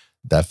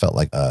 That felt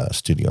like a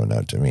studio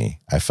note to me.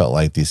 I felt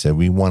like they said,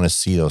 we want to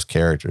see those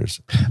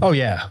characters. Oh,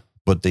 yeah.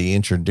 But they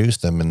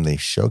introduced them and they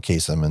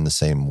showcase them in the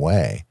same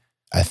way.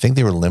 I think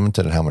they were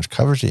limited on how much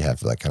coverage they had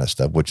for that kind of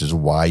stuff, which is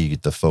why you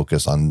get the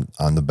focus on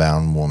the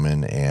bound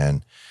woman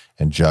and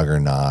and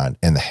Juggernaut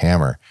and the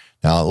Hammer.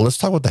 Now, let's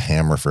talk about the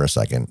Hammer for a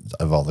second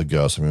of all the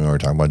ghosts. I mean, we were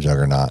talking about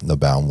Juggernaut and the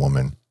Bound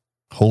Woman.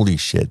 Holy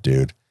shit,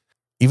 dude.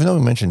 Even though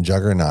we mentioned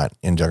Juggernaut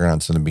and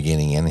Juggernaut's in the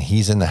beginning and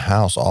he's in the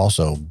house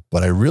also,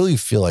 but I really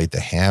feel like the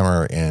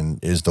Hammer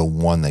is the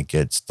one that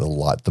gets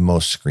the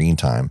most screen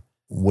time.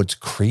 What's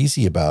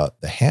crazy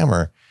about the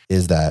Hammer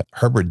is that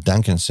Herbert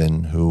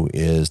Duncanson, who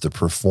is the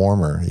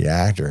performer, the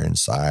actor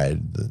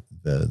inside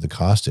the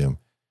costume,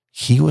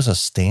 he was a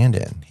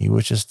stand-in. He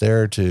was just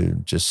there to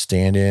just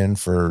stand in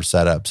for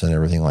setups and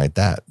everything like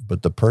that.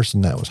 But the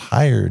person that was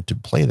hired to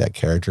play that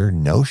character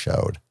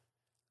no-showed.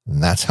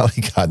 And that's how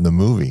he got in the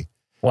movie.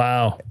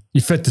 Wow. You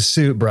fit the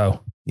suit,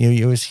 bro.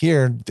 You was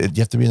here. You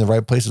have to be in the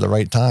right place at the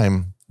right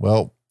time.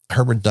 Well,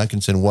 Herbert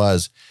Duncanson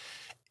was.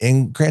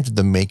 And granted,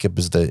 the makeup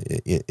is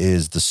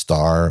the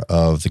star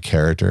of the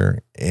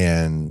character.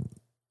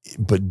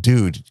 But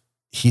dude,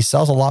 he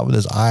sells a lot with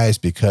his eyes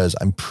because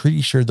I'm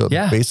pretty sure that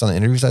based on the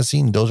interviews I've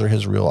seen, those are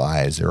his real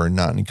eyes. There are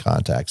not any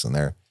contacts in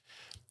there.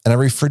 And I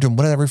referred to him,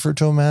 what did I refer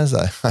to him as?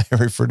 I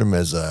referred to him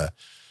as a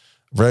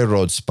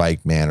railroad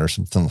spike man or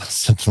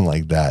something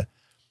like that.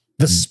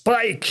 The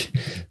Spike.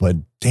 But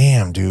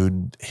damn,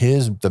 dude,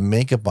 the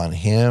makeup on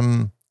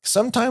him,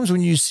 sometimes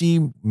when you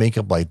see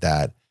makeup like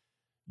that,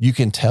 you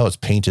can tell it's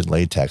painted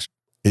latex.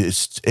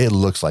 It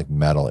looks like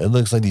metal. It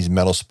looks like these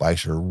metal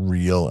spikes are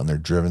real and they're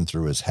driven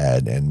through his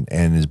head and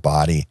his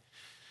body.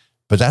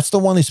 But that's the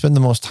one they spend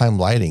the most time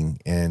lighting,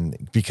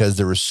 and because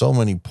there were so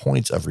many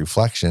points of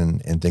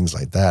reflection and things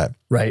like that.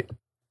 Right.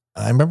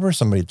 I remember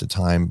somebody at the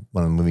time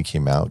when the movie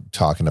came out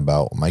talking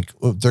about, Mike,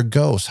 they're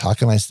ghosts. How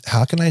can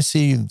I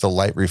see the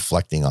light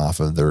reflecting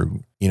off of their,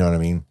 you know what I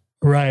mean?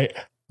 Right.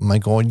 I'm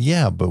like going,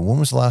 yeah, but when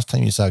was the last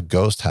time you saw a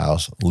ghost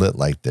house lit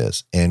like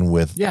this and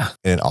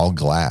and all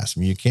glass?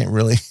 I mean, you can't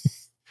really,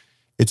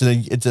 it's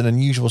an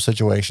unusual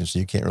situation. So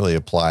you can't really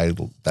apply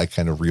that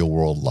kind of real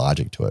world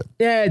logic to it.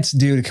 Yeah,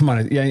 dude, come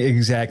on. Yeah,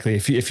 exactly.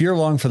 If you're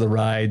along for the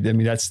ride, I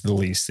mean, that's the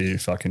least of your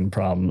fucking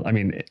problem. I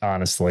mean,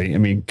 honestly, I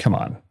mean, come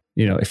on.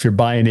 You know, if you're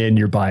buying in,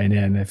 you're buying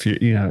in. If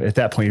you're, at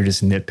that point, you're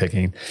just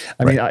nitpicking.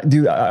 I mean,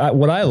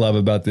 what I love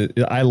about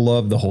I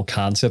love the whole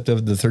concept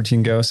of the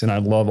 13 Ghosts, and I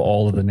love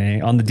all of the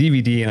name on the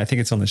DVD, and I think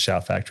it's on the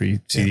Shout Factory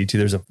CD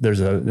too. There's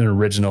an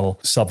original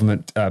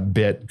supplement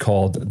bit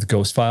called the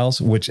Ghost Files,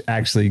 which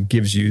actually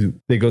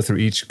they go through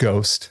each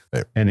ghost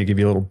and they give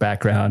you a little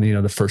background.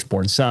 The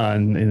firstborn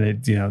son,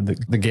 and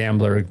the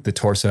gambler, the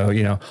torso.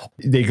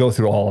 They go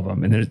through all of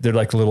them, and they're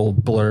like little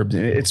blurbs.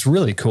 It's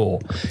really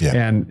cool. Yeah.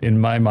 And in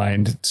my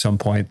mind, some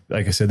point,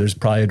 like I said, there's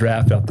probably a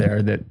draft out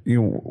there that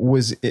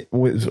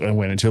I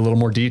went into a little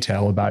more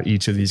detail about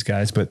each of these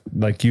guys, but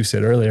like you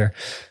said earlier,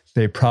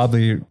 they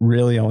probably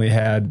really only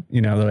had,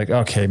 they're like,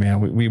 okay,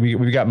 man,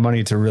 we got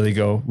money to really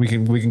go. We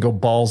can go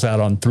balls out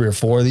on 3 or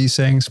 4 of these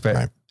things,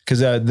 but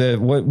because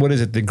what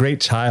is it? The Great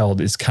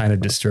Child is kind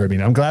of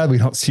disturbing. I'm glad we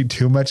don't see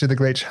too much of the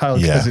Great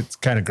Child because it's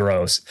kind of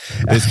gross.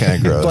 It's kind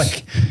of gross,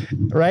 like,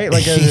 right?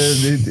 Like,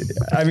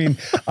 I mean,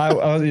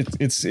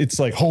 it's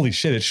like, holy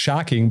shit, it's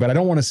shocking, but I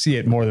don't want to see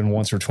it more than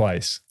once or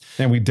twice,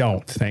 and we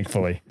don't,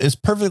 thankfully. It's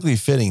perfectly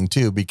fitting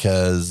too,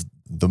 because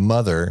the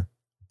mother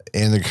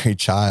and the Great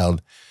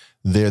Child,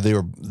 their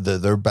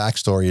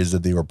backstory is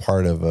that they were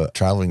part of a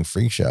traveling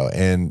freak show,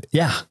 and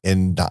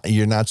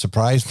you're not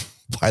surprised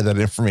by that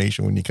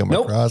information when you come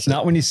across it.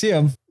 Not when you see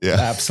them. Yeah,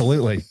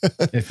 absolutely.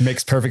 It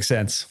makes perfect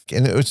sense.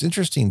 And what's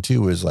interesting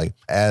too is, like,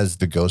 as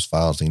the Ghost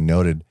Files, they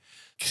noted,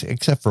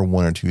 except for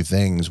 1 or 2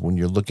 things, when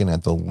you're looking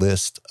at the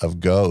list of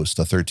ghosts,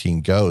 the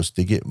 13 ghosts,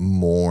 they get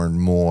more and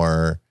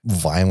more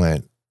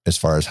violent as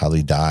far as how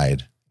they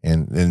died.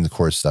 And of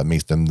course, that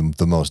makes them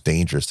the most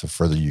dangerous the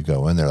further you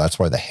go in there. That's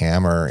why the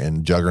Hammer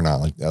and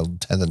Juggernaut, like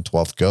 10th and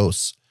 12th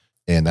ghosts,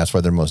 and that's why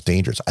they're most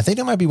dangerous. I think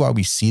that might be why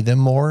we see them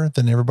more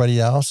than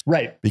everybody else.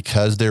 Right.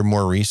 Because they're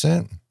more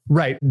recent.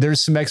 Right. There's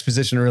some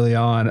exposition early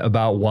on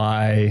about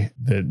why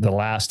the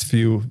last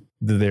few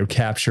that they were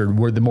captured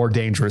were the more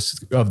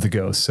dangerous of the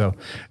ghosts. So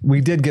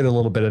we did get a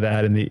little bit of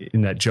that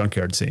in that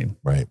junkyard scene.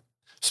 Right.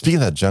 Speaking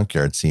of that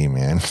junkyard scene,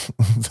 man,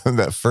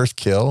 that first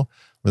kill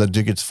where that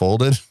dude gets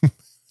folded.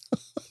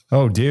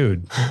 Oh,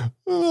 dude.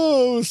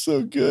 Oh, it was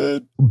so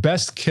good.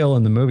 Best kill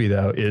in the movie,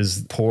 though,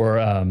 is poor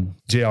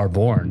J.R.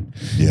 Bourne,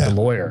 the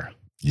lawyer.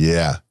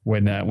 Yeah.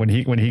 When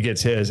he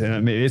gets his. And I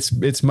mean,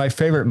 it's my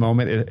favorite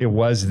moment. It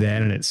was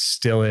then, and it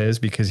still is,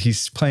 because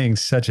he's playing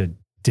such a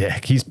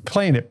dick. He's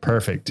playing it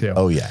perfect, too.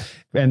 Oh, yeah.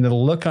 And the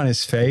look on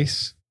his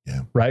face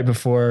right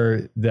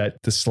before the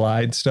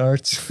slide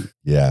starts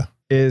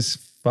is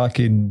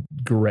fucking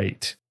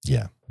great.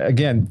 Yeah.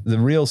 Again, the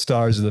real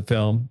stars of the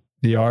film,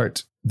 the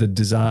art, the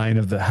design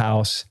of the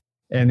house,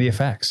 and the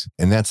effects.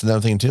 And that's another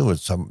thing too.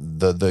 It's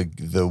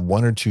the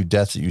 1 or 2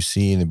 deaths that you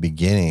see in the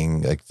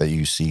beginning, like that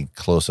you see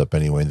close up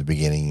anyway in the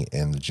beginning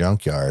in the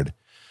junkyard,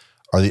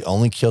 are the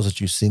only kills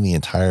that you see in the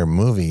entire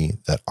movie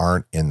that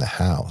aren't in the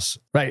house.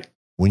 Right.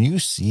 When you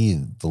see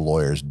the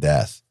lawyer's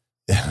death,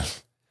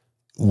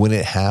 when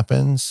it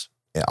happens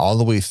all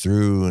the way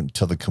through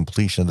until the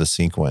completion of the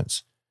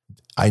sequence,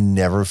 I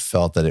never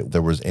felt that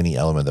there was any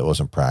element that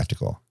wasn't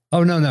practical.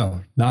 Oh,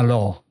 no, not at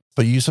all.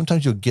 But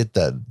sometimes you'll get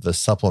the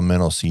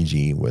supplemental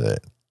CG with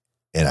it.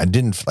 And I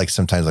didn't like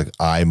sometimes like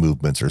eye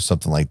movements or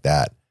something like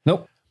that.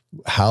 Nope.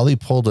 How they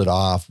pulled it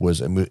off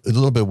was a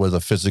little bit was a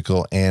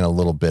physical and a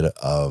little bit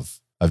of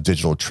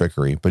digital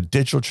trickery, but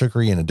digital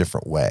trickery in a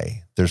different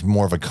way. There's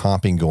more of a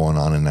comping going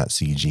on in that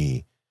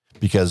CG,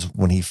 because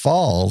when he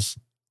falls,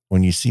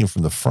 when you see him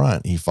from the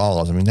front, he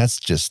falls. I mean, that's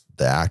just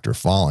the actor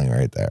falling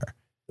right there.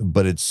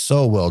 But it's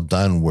so well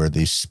done where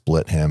they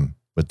split him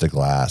with the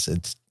glass.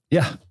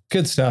 Yeah,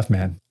 good stuff,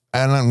 man.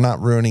 And I'm not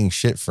ruining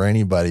shit for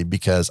anybody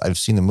because I've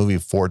seen the movie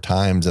 4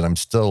 times and I'm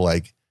still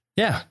like,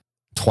 yeah,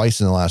 twice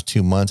in the last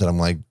 2 months. And I'm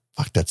like,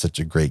 fuck, that's such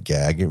a great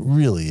gag. It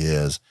really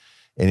is.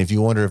 And if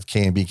you wonder if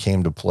K&B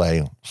came to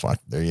play, fuck,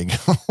 there you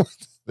go.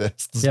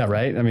 Yeah,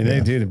 right. I mean,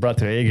 they brought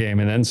their A game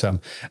and then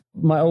some.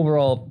 My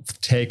overall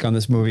take on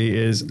this movie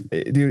is,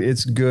 dude,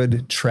 it's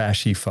good,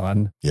 trashy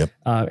fun. Yep.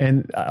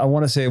 And I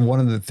want to say one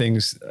of the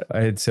things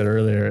I had said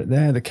earlier,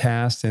 the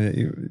cast,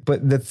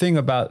 but the thing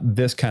about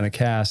this kind of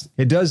cast,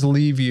 it does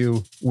leave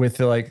you with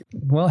the like,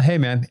 well, hey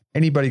man,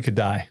 anybody could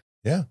die.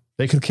 Yeah.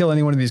 They could kill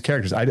any one of these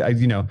characters.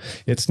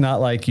 It's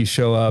not like you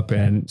show up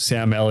and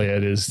Sam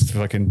Elliott is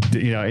fucking,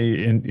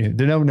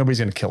 nobody's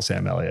going to kill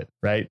Sam Elliott,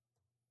 right?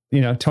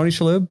 Tony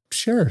Shalhoub,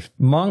 sure.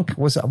 Monk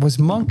was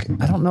Monk.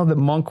 I don't know that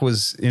Monk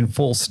was in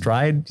full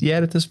stride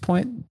yet at this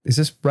point. Is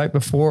this right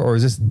before, or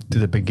is this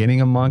the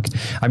beginning of Monk?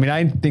 I mean,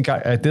 I think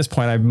at this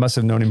point I must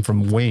have known him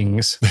from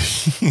Wings,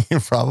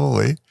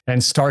 probably,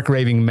 and Stark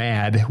Raving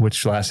Mad,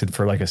 which lasted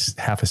for like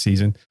half a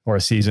season or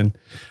a season.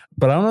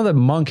 But I don't know that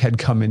Monk had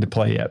come into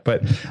play yet.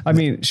 But I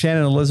mean,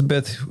 Shannon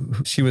Elizabeth,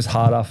 she was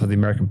hot off of the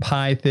American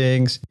Pie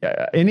things.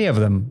 Any of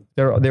them,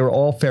 they were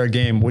all fair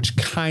game, which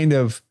kind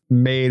of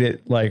made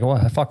it like, well,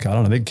 fuck, I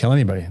don't know. They'd kill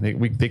anybody.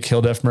 They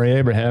killed F. Murray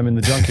Abraham in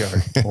the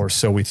junkyard, or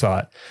so we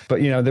thought.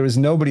 But, there was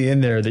nobody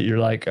in there that you're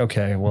like,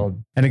 okay, well,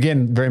 and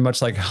again, very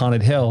much like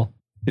Haunted Hill,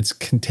 it's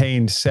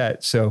contained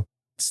set. So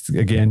it's,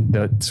 again,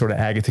 the sort of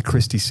Agatha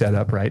Christie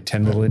setup, right?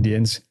 10 little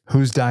Indians.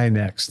 Who's dying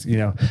next?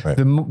 Right.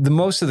 The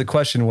most of the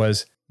question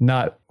was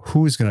not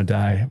who's going to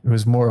die. It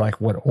was more like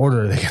what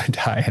order are they going to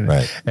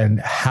die and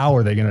how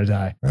are they going to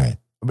die? Right.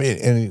 I mean,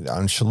 and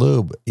on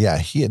Shalhoub, yeah,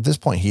 at this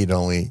point, he had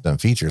only done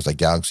features like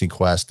Galaxy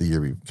Quest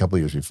a couple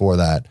of years before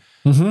that.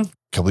 Mm-hmm. A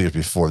couple of years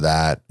before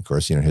that, of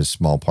course, his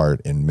small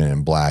part in Men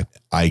in Black,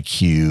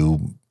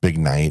 IQ, Big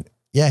Night.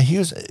 Yeah,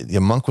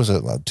 Monk was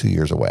about 2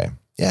 years away.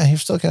 Yeah, he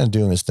was still kind of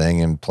doing his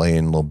thing and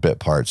playing little bit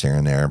parts here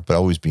and there, but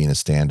always being a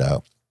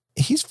standout.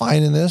 He's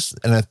fine in this.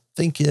 And I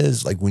think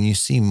is like when you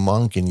see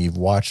Monk and you've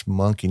watched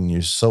Monk and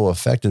you're so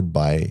affected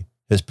by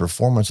his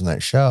performance in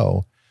that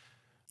show,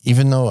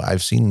 even though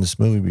I've seen this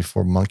movie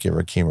before Monk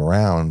ever came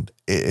around,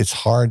 it's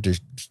hard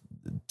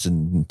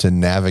to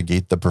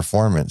navigate the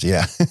performance.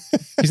 Yeah.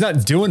 He's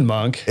not doing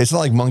Monk. It's not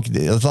like Monk.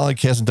 It's not like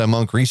he hasn't done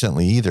Monk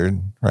recently either.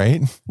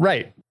 Right.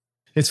 Right.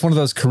 It's one of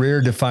those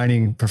career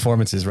defining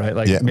performances, right?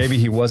 Like maybe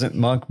he wasn't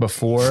Monk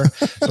before,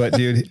 but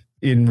dude,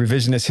 in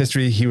revisionist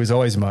history, he was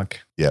always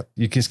Monk. Yep.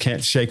 You just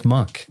can't shake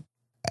Monk.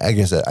 I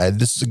guess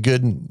this is a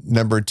good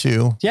number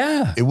 2.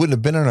 Yeah. It wouldn't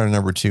have been in our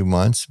number 2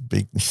 months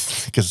because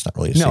it's not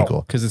really a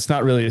sequel. Because it's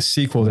not really a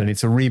sequel, then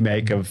it's a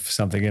remake of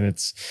something.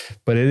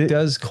 But it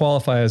does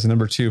qualify as a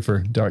number 2 for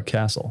Dark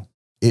Castle.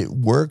 It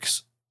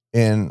works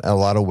in a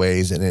lot of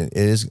ways, and it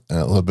is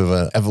a little bit of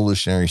an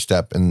evolutionary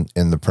step in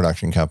the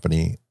production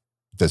company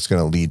that's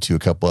going to lead to a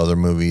couple other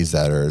movies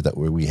that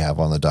we have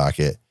on the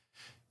docket.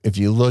 If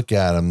you look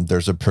at them,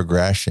 there's a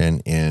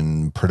progression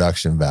in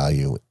production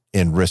value,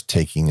 in risk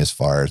taking as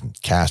far as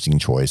casting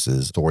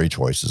choices, story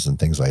choices, and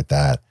things like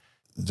that.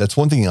 That's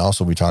one thing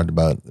also we talked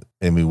about,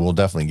 and we will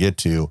definitely get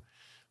to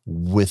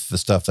with the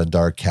stuff that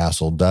Dark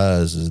Castle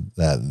does, is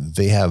that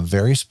they have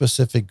very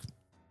specific,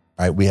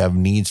 right? We have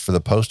needs for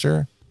the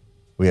poster.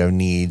 We have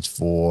needs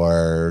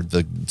for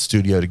the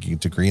studio to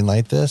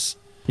greenlight this.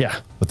 Yeah.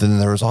 But then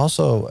there was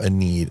also a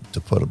need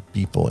to put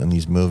people in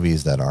these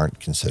movies that aren't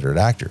considered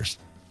actors.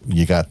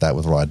 You got that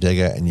with Raw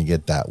Digga, and you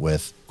get that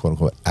with quote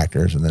unquote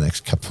actors in the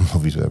next couple of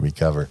movies that we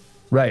cover.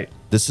 Right.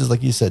 This is,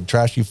 like you said,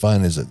 trashy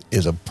fun is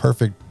a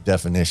perfect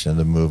definition of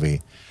the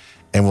movie.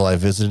 And will I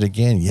visit it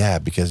again? Yeah,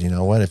 because you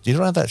know what? If you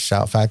don't have that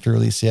Shout Factory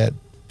release yet,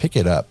 pick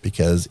it up,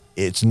 because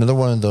it's another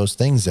one of those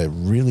things that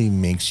really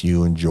makes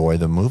you enjoy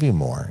the movie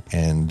more.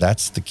 And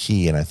that's the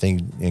key. And I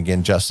think,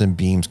 again, Justin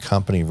Beam's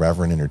company,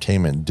 Reverend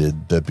Entertainment,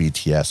 did the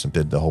BTS and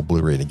did the whole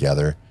Blu-ray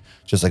together,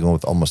 just like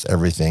with almost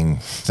everything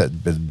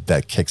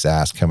that kicks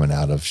ass coming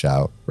out of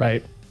Shout.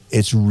 Right.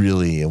 It's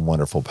really a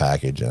wonderful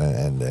package.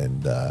 And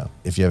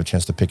if you have a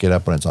chance to pick it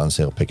up when it's on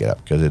sale, pick it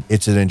up, because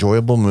it's an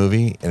enjoyable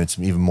movie. And it's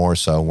even more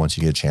so once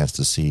you get a chance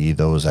to see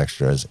those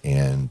extras.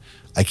 And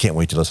I can't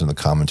wait to listen to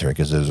the commentary,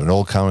 because there's an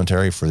old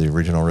commentary for the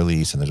original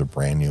release and there's a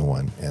brand new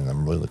one. And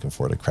I'm really looking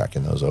forward to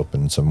cracking those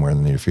open somewhere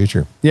in the near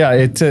future. Yeah,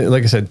 it's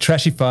like I said,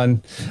 trashy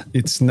fun.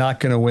 It's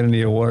not going to win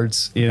any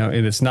awards, and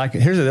it's not.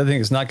 Here's the other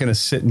thing: it's not going to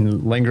sit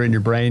and linger in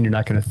your brain. You're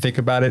not going to think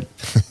about it,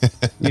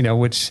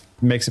 which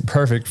makes it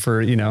perfect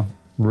for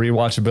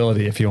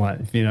rewatchability if you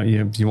want.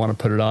 You want to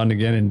put it on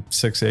again in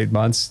 6-8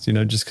 months,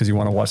 just because you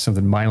want to watch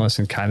something mindless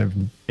and kind of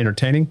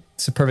entertaining.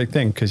 It's a perfect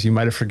thing because you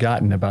might have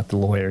forgotten about the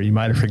lawyer. You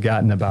might have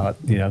forgotten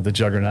about, the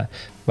Juggernaut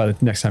by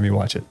the next time you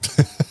watch it.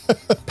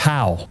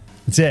 Pow.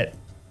 That's it.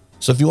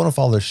 So if you want to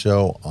follow the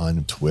show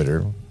on Twitter,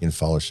 you can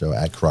follow the show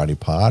at Karate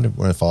Pod. If you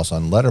want to follow us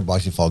on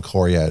Letterboxd, you follow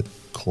Corey at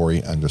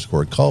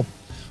Corey_Culp.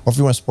 Or if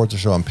you want to support the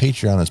show on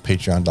Patreon, it's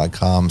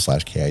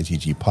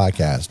patreon.com/KITG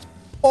podcast.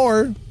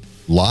 Or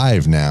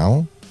live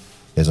now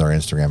is our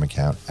Instagram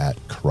account at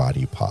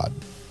Karate Pod.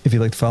 If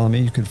you'd like to follow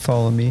me, you can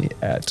follow me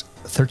at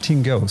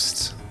 13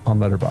 Ghosts on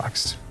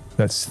Letterboxd.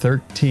 That's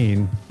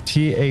 13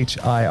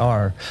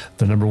 THIR,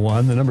 the number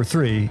 1, the number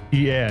 3,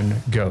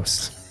 EN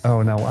Ghosts.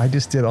 Oh, no, I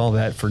just did all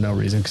that for no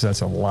reason because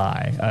that's a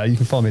lie. You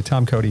can follow me at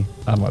Tom Cody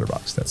on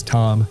Letterboxd. That's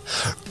Tom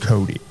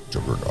Cody.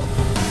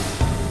 Juggernaut.